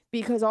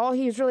because all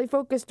he's really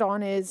focused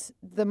on is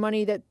the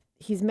money that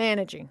he's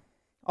managing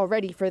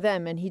already for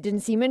them. And he didn't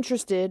seem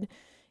interested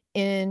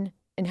in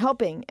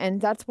helping.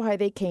 And that's why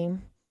they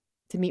came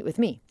to meet with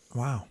me.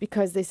 Wow.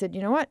 Because they said,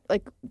 you know what,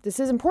 like this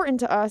is important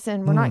to us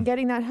and we're not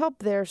getting that help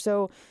there.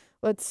 So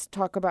let's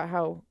talk about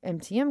how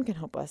MTM can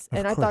help us.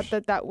 And I thought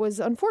that was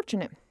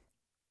unfortunate.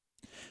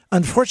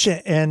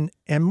 Unfortunate and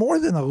more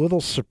than a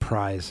little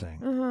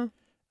surprising.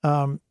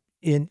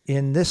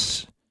 In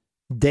this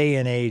day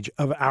and age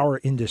of our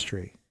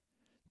industry,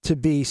 to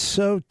be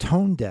so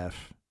tone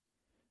deaf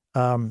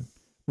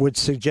would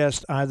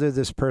suggest either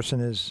this person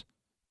is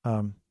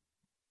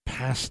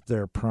past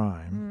their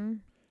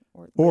prime,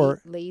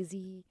 or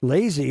lazy.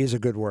 Lazy is a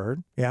good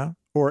word, yeah,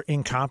 or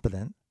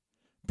incompetent,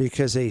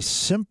 because a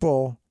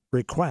simple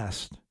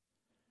request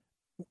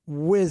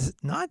with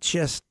not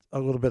just a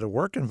little bit of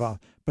work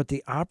involved, but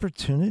the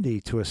opportunity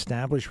to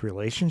establish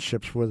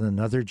relationships with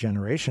another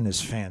generation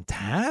is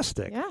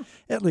fantastic. Yeah.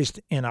 At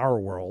least in our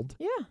world.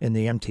 Yeah. In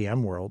the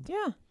MTM world.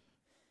 Yeah.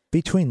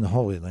 Between the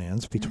Holy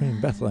Lands, between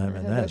Bethlehem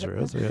and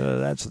Nazareth,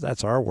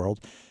 that's our world.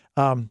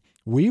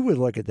 We would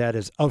look at that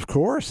as, of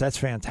course, that's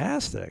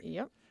fantastic.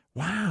 Yep.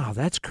 Wow,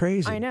 that's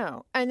crazy. I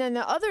know. And then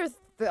the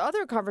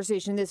other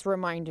conversation this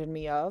reminded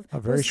me of a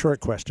very short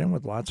question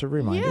with lots of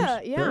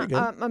reminders.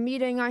 Yeah. A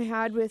meeting I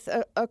had with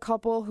a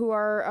couple who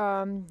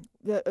are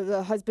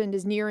the husband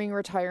is nearing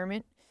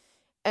retirement,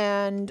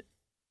 and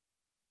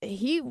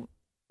he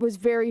was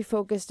very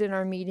focused in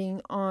our meeting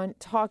on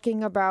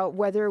talking about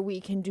whether we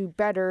can do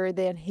better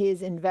than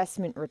his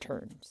investment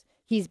returns.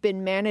 He's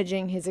been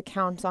managing his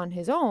accounts on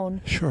his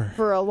own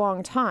for a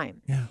long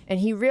time. Yeah. And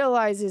he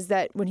realizes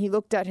that when he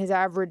looked at his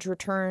average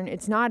return,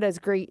 it's not as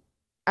great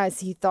as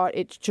he thought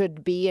it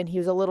should be. And he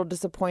was a little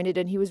disappointed.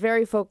 And he was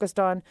very focused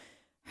on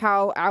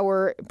how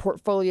our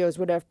portfolios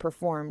would have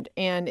performed.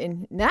 And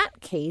in that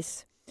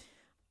case,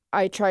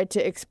 I tried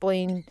to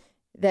explain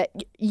that,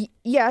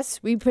 yes,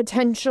 we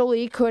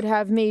potentially could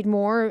have made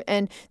more.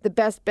 And the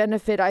best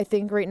benefit, I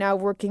think, right now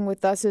working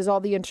with us is all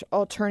the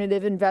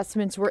alternative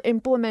investments we're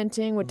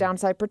implementing with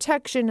downside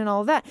protection and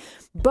all that.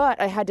 But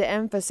I had to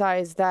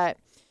emphasize that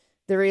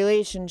the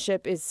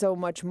relationship is so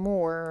much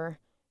more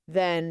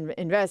than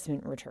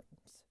investment returns.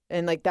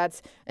 And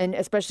and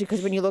especially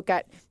because when you look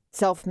at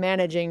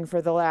self-managing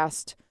for the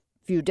last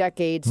few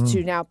decades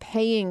to now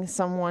paying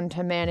someone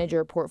to manage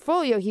your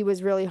portfolio, he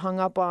was really hung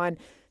up on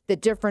the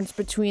difference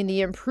between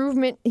the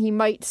improvement he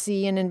might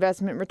see in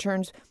investment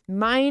returns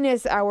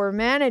minus our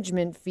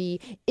management fee.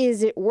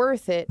 Is it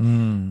worth it?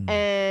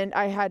 And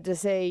I had to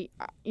say,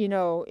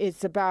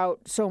 it's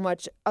about so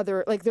much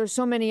other, there's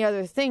so many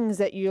other things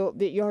that you're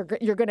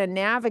going to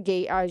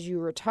navigate as you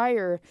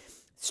retire,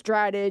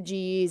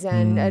 strategies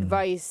and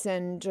advice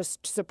and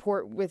just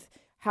support with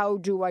how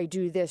do I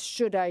do this?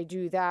 Should I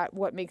do that?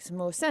 What makes the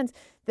most sense?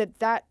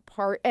 That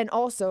part, and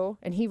also,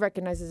 and he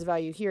recognizes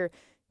value here,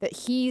 that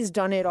he's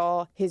done it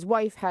all. His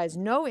wife has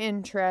no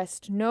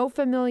interest, no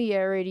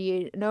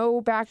familiarity,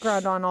 no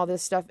background on all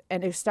this stuff,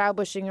 and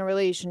establishing a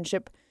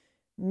relationship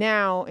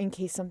now, in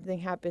case something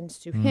happens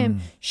to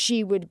him,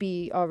 she would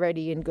be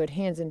already in good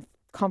hands and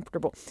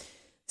comfortable.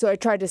 So I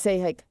tried to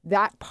say, like,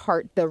 that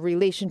part, the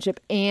relationship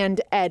and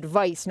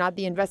advice, not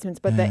the investments,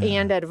 but the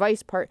and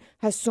advice part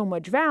has so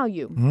much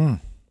value.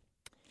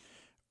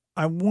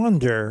 I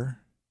wonder.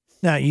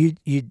 Now, you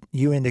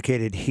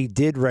indicated he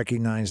did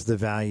recognize the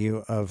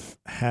value of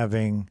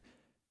having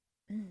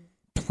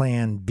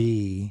Plan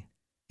B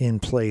in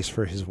place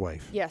for his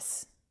wife.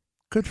 Yes.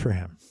 Good for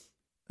him.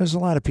 There's a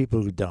lot of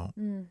people who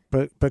don't,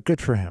 but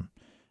good for him.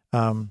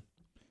 And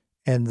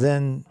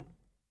then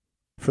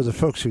for the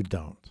folks who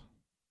don't,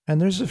 and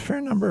there's a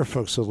fair number of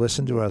folks who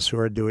listen to us who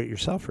are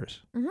do-it-yourselfers.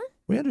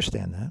 We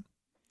understand that.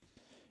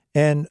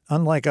 And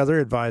unlike other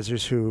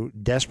advisors who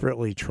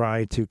desperately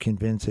try to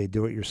convince a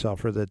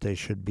do-it-yourselfer that they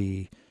should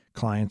be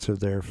clients of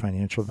their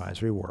financial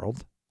advisory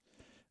world,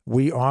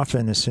 we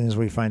often, as soon as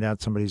we find out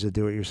somebody's a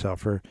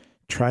do-it-yourselfer,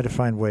 try to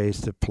find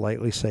ways to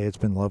politely say, it's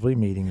been lovely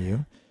meeting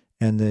you,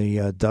 and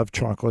the Dove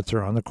chocolates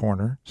are on the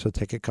corner, so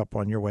take a cup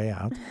on your way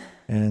out,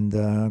 and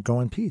go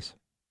in peace,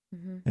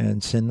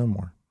 and sin no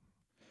more.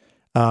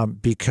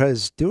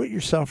 Because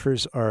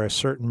do-it-yourselfers are a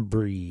certain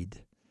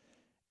breed,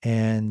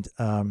 and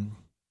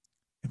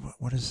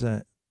what is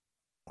that?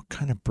 What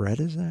kind of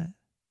bread is that?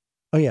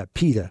 Oh, yeah,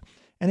 pita.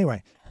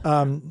 Anyway,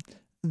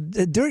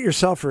 the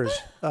do-it-yourselfers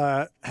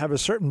have a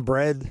certain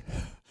bread.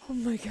 Oh,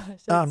 my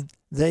gosh.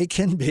 They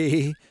can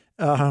be,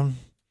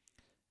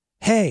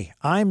 hey,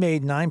 I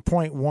made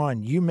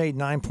 9.1. You made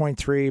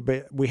 9.3,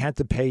 but we had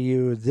to pay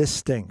you. This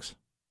stinks.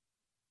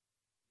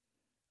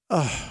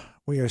 Oh,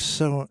 we are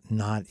so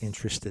not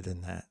interested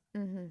in that.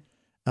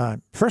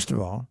 First of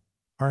all,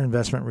 our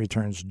investment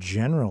returns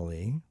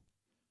generally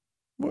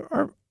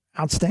are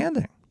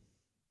outstanding,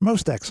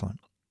 most excellent,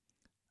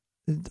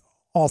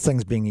 all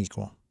things being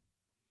equal.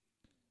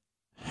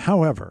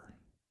 However,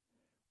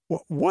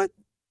 what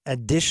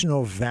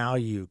additional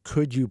value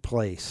could you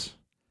place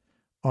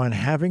on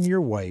having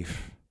your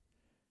wife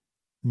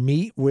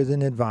meet with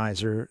an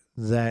advisor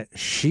that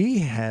she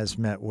has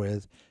met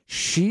with,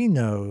 she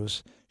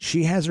knows,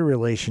 she has a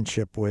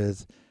relationship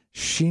with,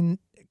 she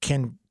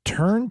can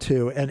turn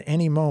to at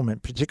any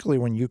moment, particularly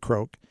when you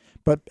croak,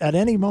 but at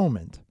any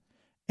moment,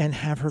 and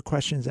have her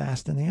questions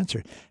asked and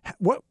answered.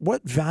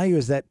 What value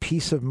is that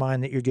peace of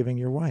mind that you're giving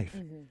your wife?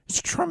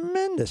 It's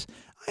tremendous.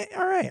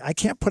 All right, I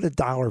can't put a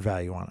dollar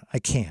value on it. I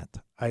can't.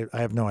 I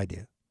have no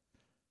idea.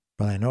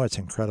 But I know it's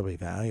incredibly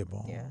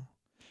valuable. Yeah.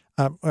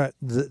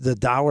 The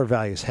dollar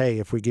value is, hey,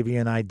 if we give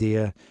you an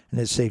idea and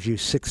it saves you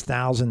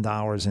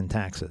 $6,000 in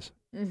taxes,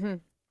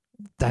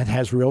 that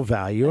has real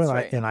value,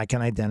 and I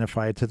can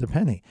identify it to the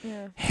penny.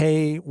 Yeah.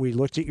 Hey, we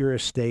looked at your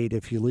estate.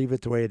 If you leave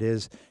it the way it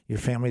is, your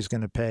family's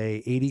going to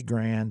pay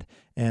 $80,000,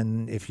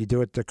 and if you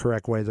do it the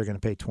correct way, they're going to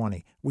pay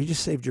 $20,000. We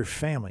just saved your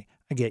family.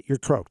 I get you're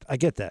croaked. I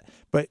get that,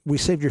 but we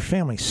saved your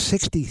family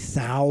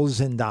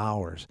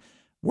 $60,000.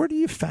 Where do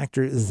you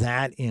factor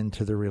that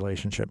into the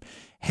relationship?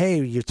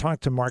 Hey, you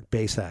talked to Mark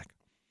Basak,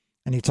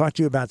 and he talked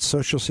to you about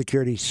Social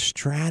Security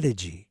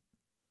strategy.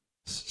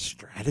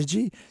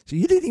 Strategy? So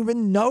you didn't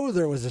even know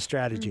there was a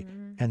strategy,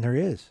 and there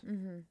is.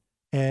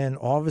 And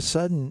all of a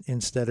sudden,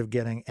 instead of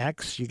getting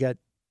X, you get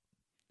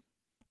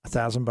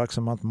 $1,000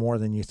 a month more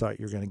than you thought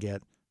you were going to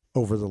get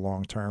over the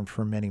long term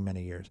for many,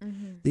 many years.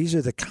 These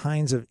are the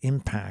kinds of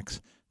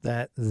impacts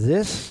that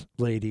this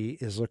lady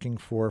is looking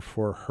for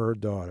her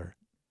daughter.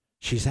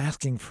 She's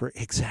asking for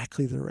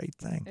exactly the right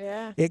thing.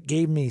 Yeah. It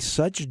gave me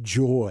such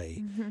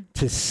joy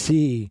to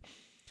see.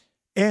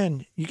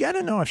 And you got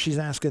to know, if she's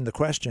asking the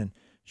question,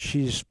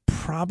 she's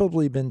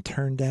probably been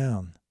turned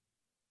down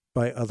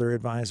by other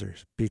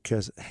advisors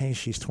because, hey,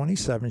 she's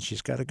 27.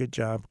 She's got a good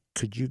job.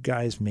 Could you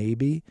guys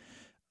maybe?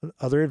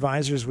 Other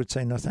advisors would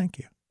say, no, thank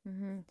you.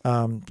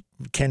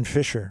 Ken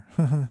Fisher.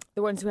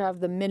 The ones who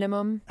have the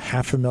minimum.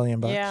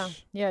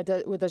 $500,000. Yeah.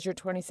 Does your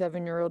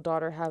 27-year-old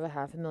daughter have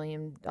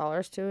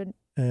 $500,000 to it?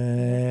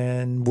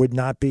 And would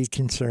not be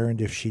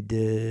concerned if she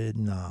did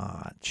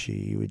not.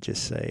 She would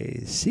just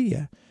say, see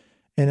ya.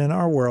 And in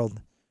our world,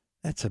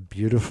 that's a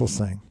beautiful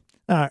thing.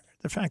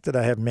 The fact that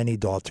I have many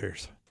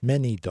daughters.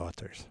 Megan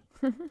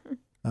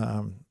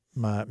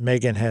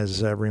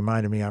has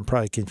reminded me I'm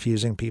probably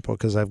confusing people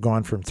because I've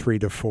gone from 3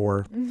 to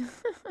 4.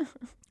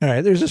 All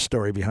right, there's a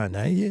story behind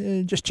that.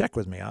 You just check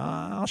with me.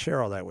 I'll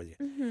share all that with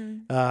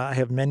you. I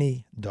have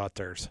many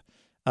daughters.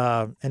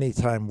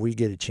 Anytime we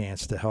get a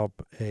chance to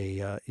help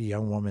a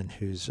young woman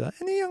who's,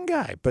 and a young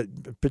guy,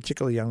 but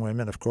particularly young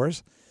women, of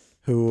course,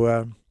 who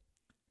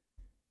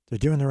they're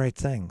doing the right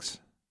things.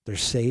 They're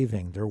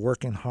saving. They're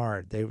working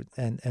hard.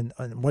 And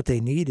what they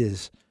need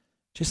is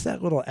just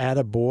that little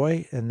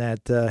attaboy and that,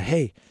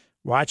 hey,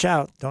 watch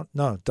out.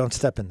 Don't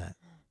step in that.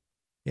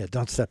 Yeah,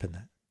 don't step in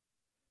that.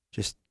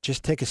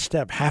 Just take a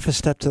step, half a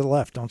step to the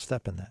left. Don't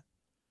step in that.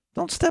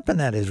 Don't step in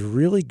that is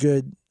really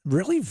good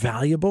really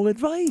valuable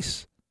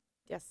advice.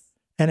 Yes.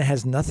 And it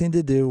has nothing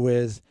to do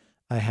with,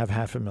 I have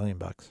 $500,000.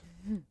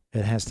 Mm-hmm.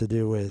 It has to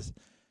do with,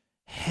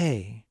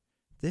 hey,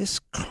 this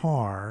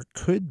car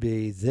could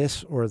be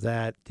this or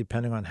that,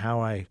 depending on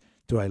how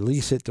do I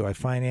lease it? Do I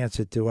finance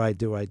it? Do I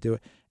do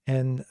it?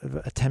 And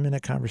a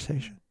 10-minute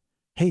conversation.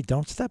 Hey,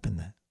 don't step in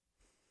that.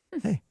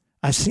 Hey,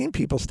 I've seen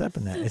people step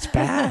in that. It's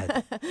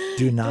bad.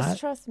 Do not. Just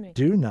trust me.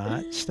 Do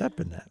not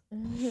step in that.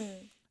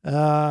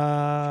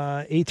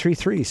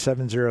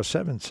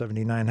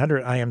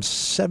 833-707-7900. I am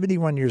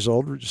 71 years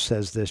old,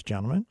 says this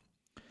gentleman.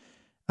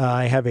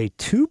 I have a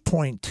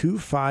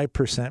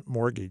 2.25%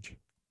 mortgage.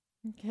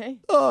 Okay.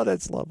 Oh,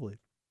 that's lovely.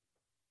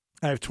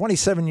 I have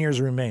 27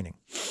 years remaining.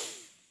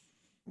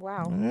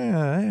 Wow.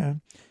 Yeah.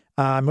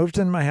 I moved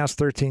into my house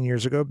 13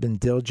 years ago, been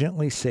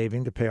diligently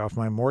saving to pay off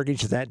my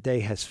mortgage. That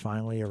day has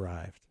finally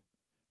arrived.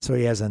 So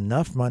he has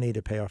enough money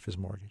to pay off his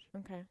mortgage.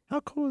 Okay. How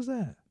cool is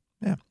that?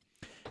 Yeah.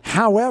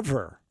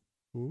 However,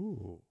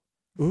 the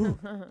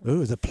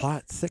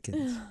plot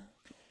thickens.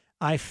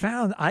 I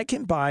found I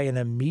can buy an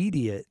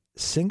immediate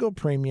single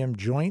premium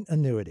joint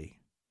annuity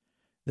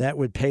that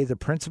would pay the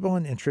principal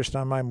and interest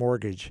on my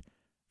mortgage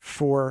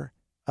for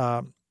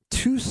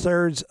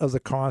 2/3 of the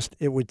cost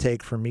it would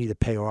take for me to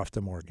pay off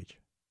the mortgage.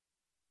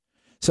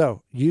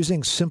 So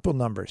using simple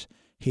numbers,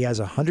 he has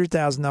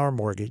 $100,000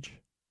 mortgage.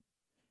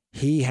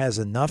 He has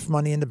enough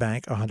money in the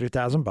bank,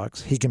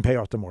 $100,000. He can pay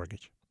off the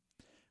mortgage.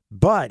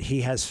 But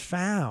he has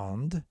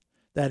found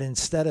that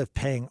instead of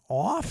paying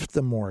off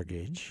the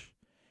mortgage,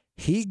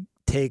 he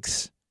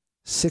takes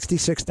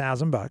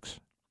 $66,000.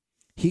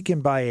 He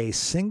can buy a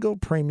single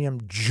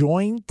premium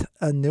joint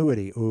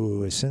annuity.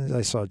 Ooh, as soon as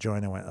I saw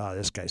joint, I went, oh,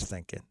 this guy's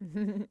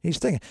thinking. He's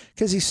thinking.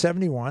 Because he's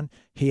 71.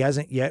 He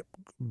hasn't yet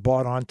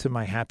bought onto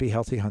my happy,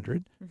 healthy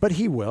 100. But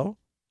he will.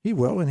 He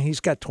will. And he's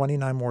got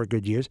 29 more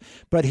good years.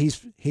 But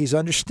he's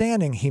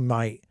understanding he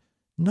might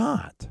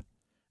not.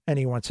 And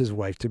he wants his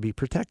wife to be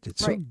protected.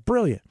 So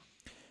brilliant.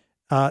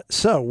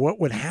 So what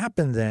would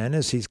happen then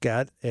is he's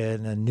got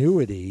an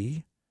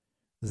annuity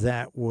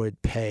that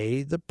would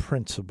pay the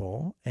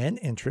principal and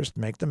interest,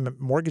 make the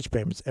mortgage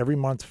payments every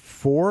month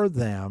for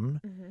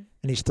them,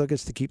 and he still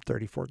gets to keep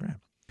 $34,000.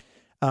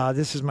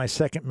 This is my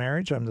second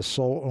marriage. I'm the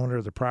sole owner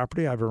of the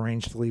property. I've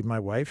arranged to leave my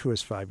wife, who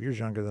is 5 years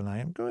younger than I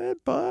am. Go ahead,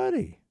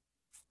 buddy.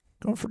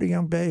 Going for the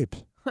young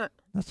babes.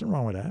 Nothing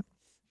wrong with that.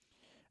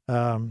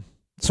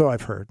 So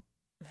I've heard.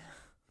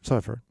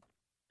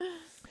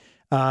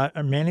 I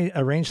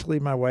arranged to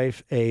leave my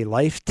wife a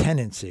life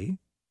tenancy.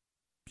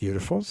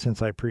 Beautiful, since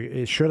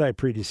should I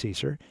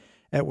predecease her,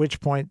 at which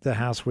point the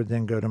house would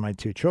then go to my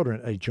two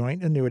children. A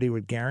joint annuity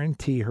would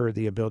guarantee her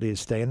the ability to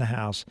stay in the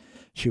house.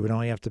 She would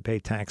only have to pay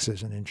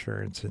taxes and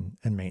insurance and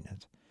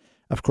maintenance.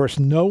 Of course,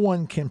 no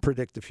one can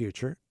predict the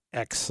future.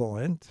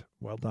 Excellent.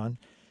 Well done.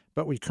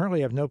 But we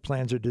currently have no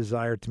plans or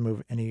desire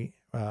to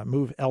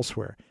move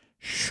elsewhere.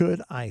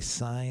 Should I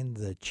sign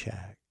the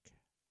check?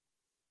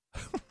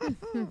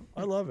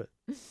 I love it.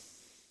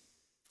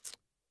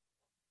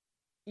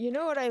 You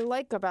know what I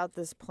like about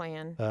this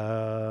plan?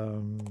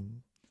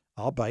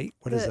 I'll bite.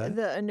 What is that?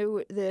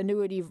 The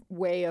annuity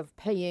way of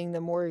paying the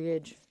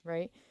mortgage,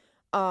 right?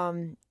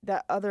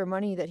 That other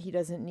money that he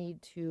doesn't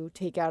need to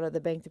take out of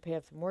the bank to pay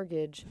off the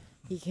mortgage,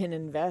 he can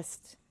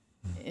invest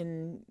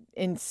in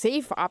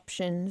safe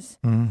options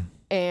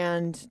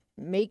and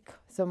make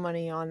some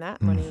money on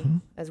that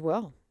money as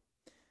well.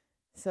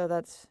 So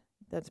that's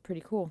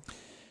pretty cool.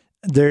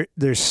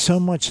 There's so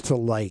much to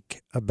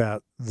like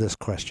about this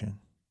question.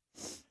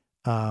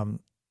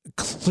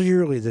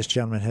 Clearly, this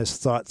gentleman has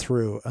thought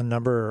through a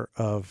number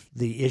of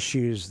the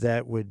issues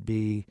that would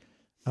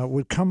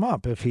come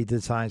up if he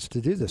decides to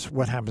do this.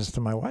 What happens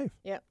to my wife?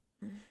 Yep.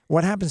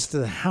 What happens to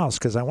the house?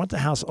 Because I want the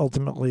house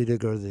ultimately to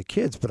go to the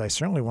kids, but I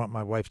certainly want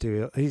my wife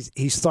to.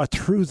 He's thought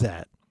through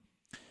that.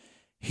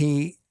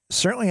 He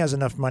certainly has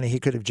enough money. He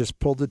could have just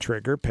pulled the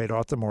trigger, paid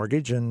off the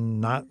mortgage, and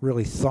not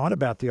really thought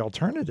about the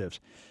alternatives.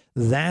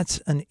 That's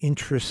an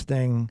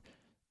interesting,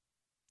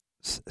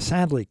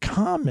 sadly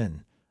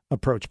common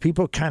approach.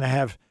 People kind of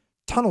have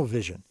tunnel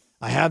vision.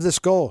 I have this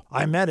goal.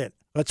 I met it.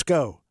 Let's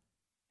go.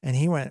 And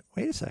he went,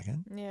 wait a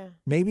second. Yeah.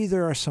 Maybe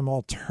there are some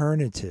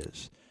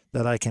alternatives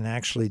that I can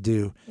actually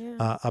do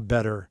a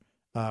better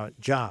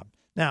job.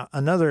 Now,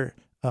 another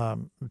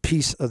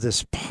piece of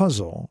this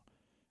puzzle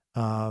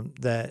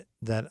that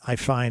I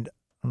find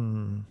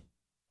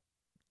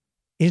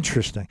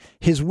interesting,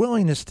 his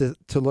willingness to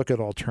look at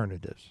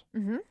alternatives.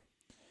 Mm-hmm.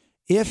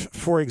 If,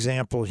 for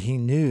example, he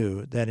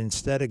knew that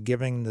instead of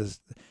giving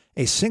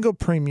a single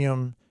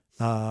premium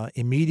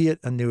immediate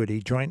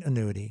annuity, joint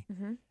annuity,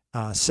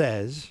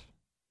 says,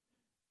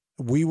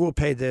 we will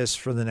pay this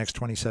for the next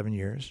 27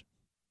 years,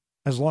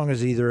 as long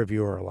as either of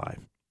you are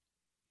alive.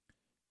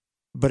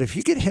 But if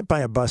you get hit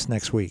by a bus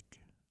next week,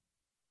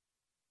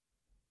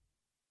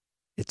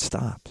 it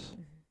stops.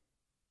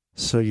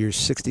 So your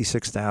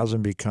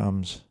 $66,000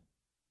 becomes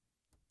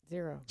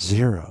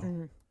zero.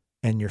 Mm-hmm.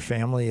 And your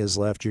family is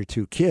left, your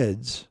two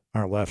kids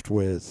are left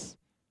with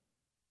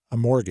a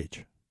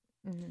mortgage.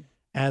 Mm-hmm.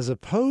 As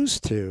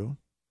opposed to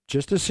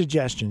just a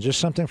suggestion, just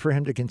something for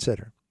him to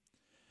consider.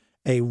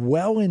 A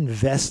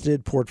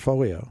well-invested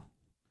portfolio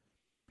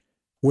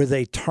with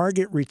a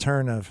target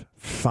return of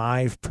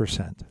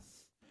 5%.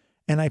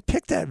 And I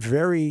picked that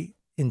very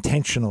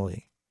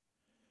intentionally.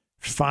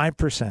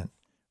 5%,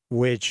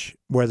 which,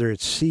 whether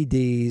it's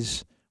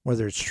CDs,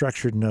 whether it's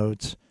structured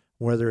notes,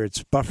 whether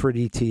it's buffered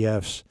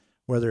ETFs,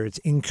 whether it's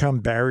income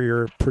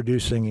barrier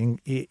producing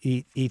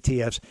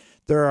ETFs,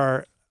 there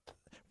are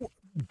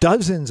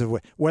dozens of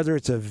ways, whether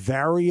it's a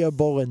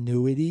variable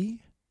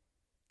annuity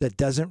that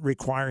doesn't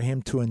require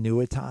him to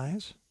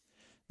annuitize,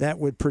 that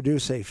would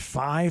produce a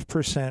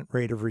 5%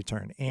 rate of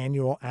return,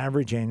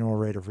 average annual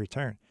rate of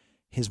return.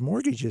 His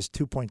mortgage is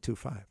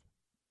 2.25.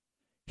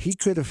 He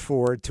could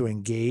afford to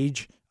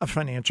engage a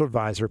financial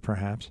advisor,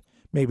 perhaps.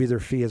 Maybe their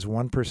fee is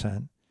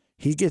 1%.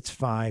 He gets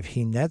 5,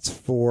 he nets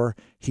 4,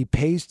 he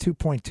pays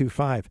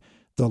 2.25.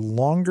 The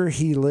longer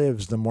he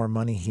lives, the more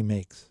money he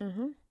makes.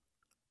 Mm-hmm.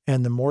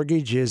 And the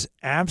mortgage is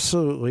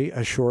absolutely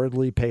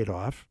assuredly paid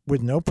off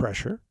with no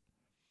pressure.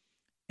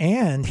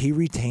 And he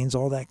retains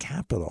all that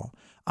capital,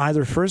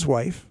 either for his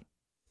wife,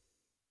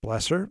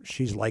 bless her,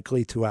 she's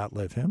likely to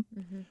outlive him,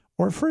 mm-hmm.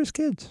 or for his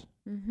kids.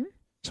 Mm-hmm.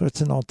 So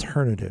it's an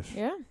alternative.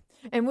 Yeah.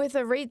 And with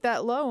a rate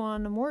that low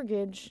on a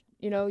mortgage,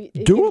 it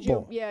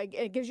doable.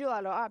 It gives you a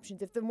lot of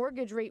options. If the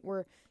mortgage rate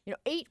were,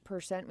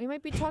 8%, we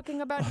might be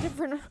talking about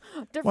different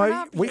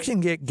options. We can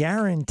get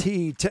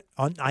guaranteed.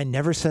 I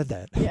never said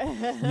that.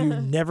 Yeah.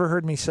 You never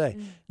heard me say.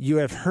 You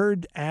have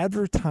heard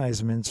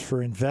advertisements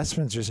for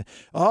investments.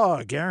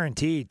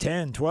 Guaranteed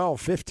 10,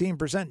 12,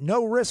 15%,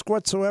 no risk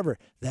whatsoever.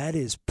 That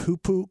is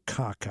poo-poo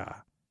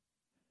caca.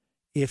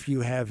 If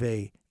you have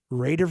a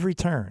rate of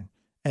return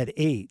at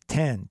 8,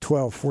 10,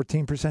 12,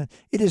 14%,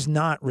 it is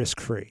not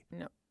risk-free.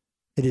 No.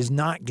 It is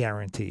not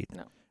guaranteed.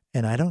 No.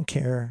 And I don't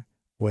care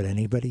what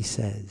anybody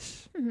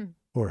says mm-hmm.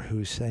 or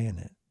who's saying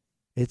it.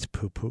 It's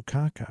poo-poo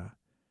caca.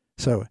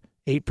 So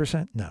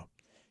 8%? No.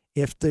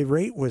 If the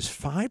rate was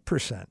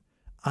 5%,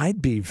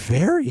 I'd be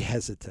very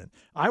hesitant.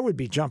 I would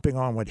be jumping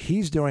on what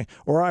he's doing,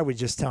 or I would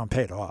just tell him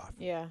pay it off.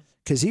 Yeah.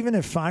 Because even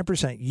at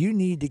 5%, you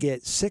need to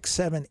get 6,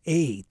 7,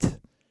 8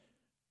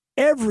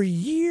 every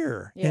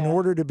year in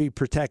order to be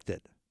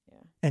protected. Yeah.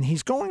 And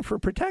he's going for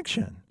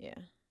protection. Yeah.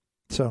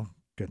 So,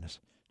 goodness.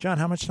 John,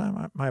 how much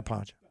time? My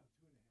apologies.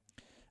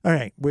 All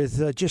right,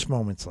 with just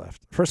moments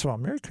left. First of all,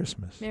 Merry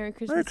Christmas. Merry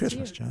Christmas. Merry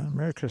Christmas, John.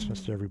 Merry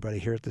Christmas to everybody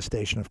here at the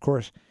station, of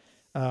course.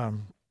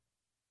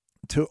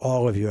 To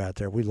all of you out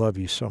there, we love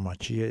you so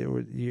much.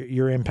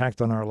 Your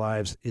impact on our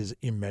lives is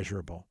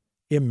immeasurable.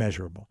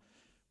 Immeasurable.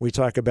 We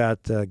talk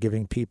about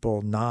giving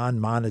people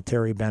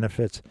non-monetary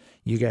benefits.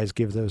 You guys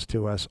give those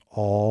to us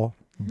all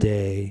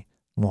day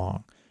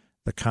long.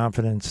 The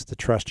confidence, the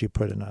trust you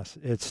put in us,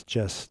 it's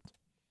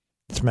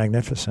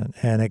magnificent.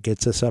 And it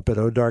gets us up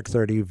at Dark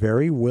 30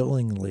 very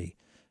willingly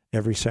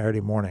every Saturday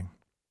morning.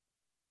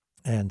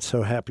 And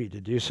so happy to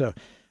do so.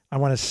 I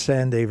want to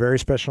send a very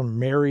special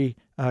Merry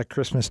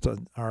Christmas to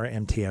our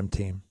MTM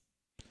team.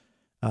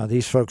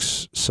 These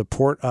folks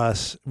support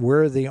us.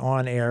 We're the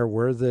on-air.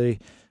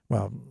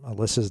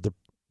 Alyssa's the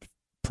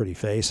pretty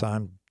face.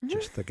 I'm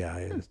just the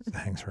guy who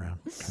hangs around,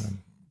 kind of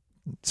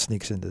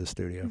sneaks into the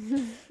studio.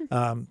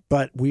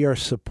 But we are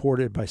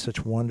supported by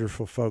such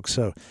wonderful folks.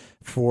 So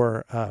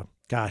for,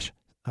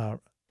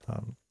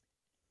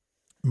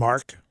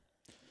 Mark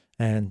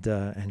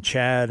and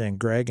Chad and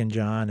Greg and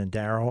John and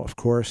Daryl, of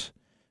course,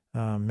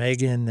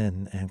 Megan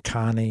and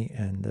Connie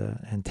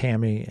and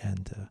Tammy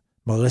and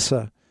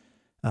Melissa,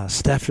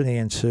 Stephanie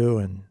and Sue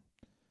and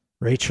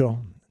Rachel,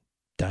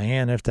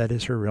 Diane, if that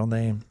is her real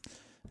name,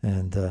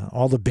 and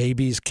all the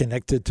babies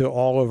connected to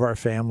all of our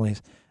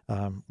families.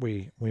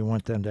 We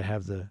want them to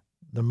have the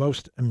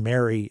most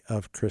merry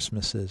of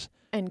Christmases.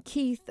 And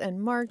Keith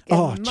and Mark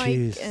and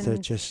Mike.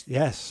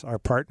 And our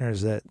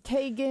partners that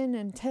Tegan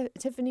and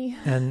Tiffany.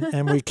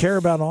 and we care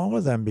about all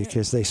of them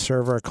because they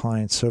serve our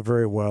clients so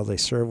very well. They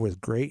serve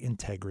with great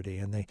integrity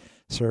and they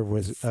serve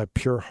with a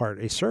pure heart,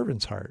 a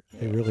servant's heart.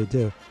 They really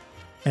do.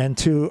 And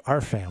to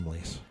our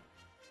families,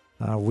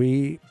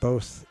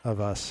 both of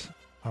us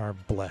are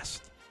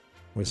blessed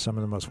with some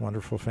of the most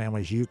wonderful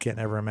families you can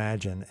ever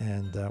imagine.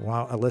 And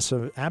while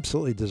Alyssa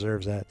absolutely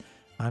deserves that,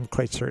 I'm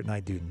quite certain I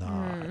do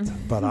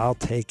not, but I'll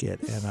take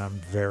it, and I'm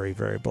very,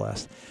 very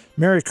blessed.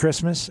 Merry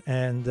Christmas,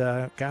 and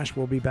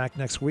we'll be back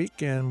next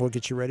week, and we'll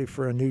get you ready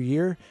for a new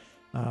year.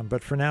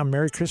 But for now,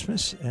 Merry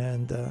Christmas,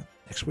 and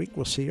next week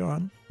we'll see you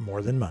on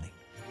More Than Money.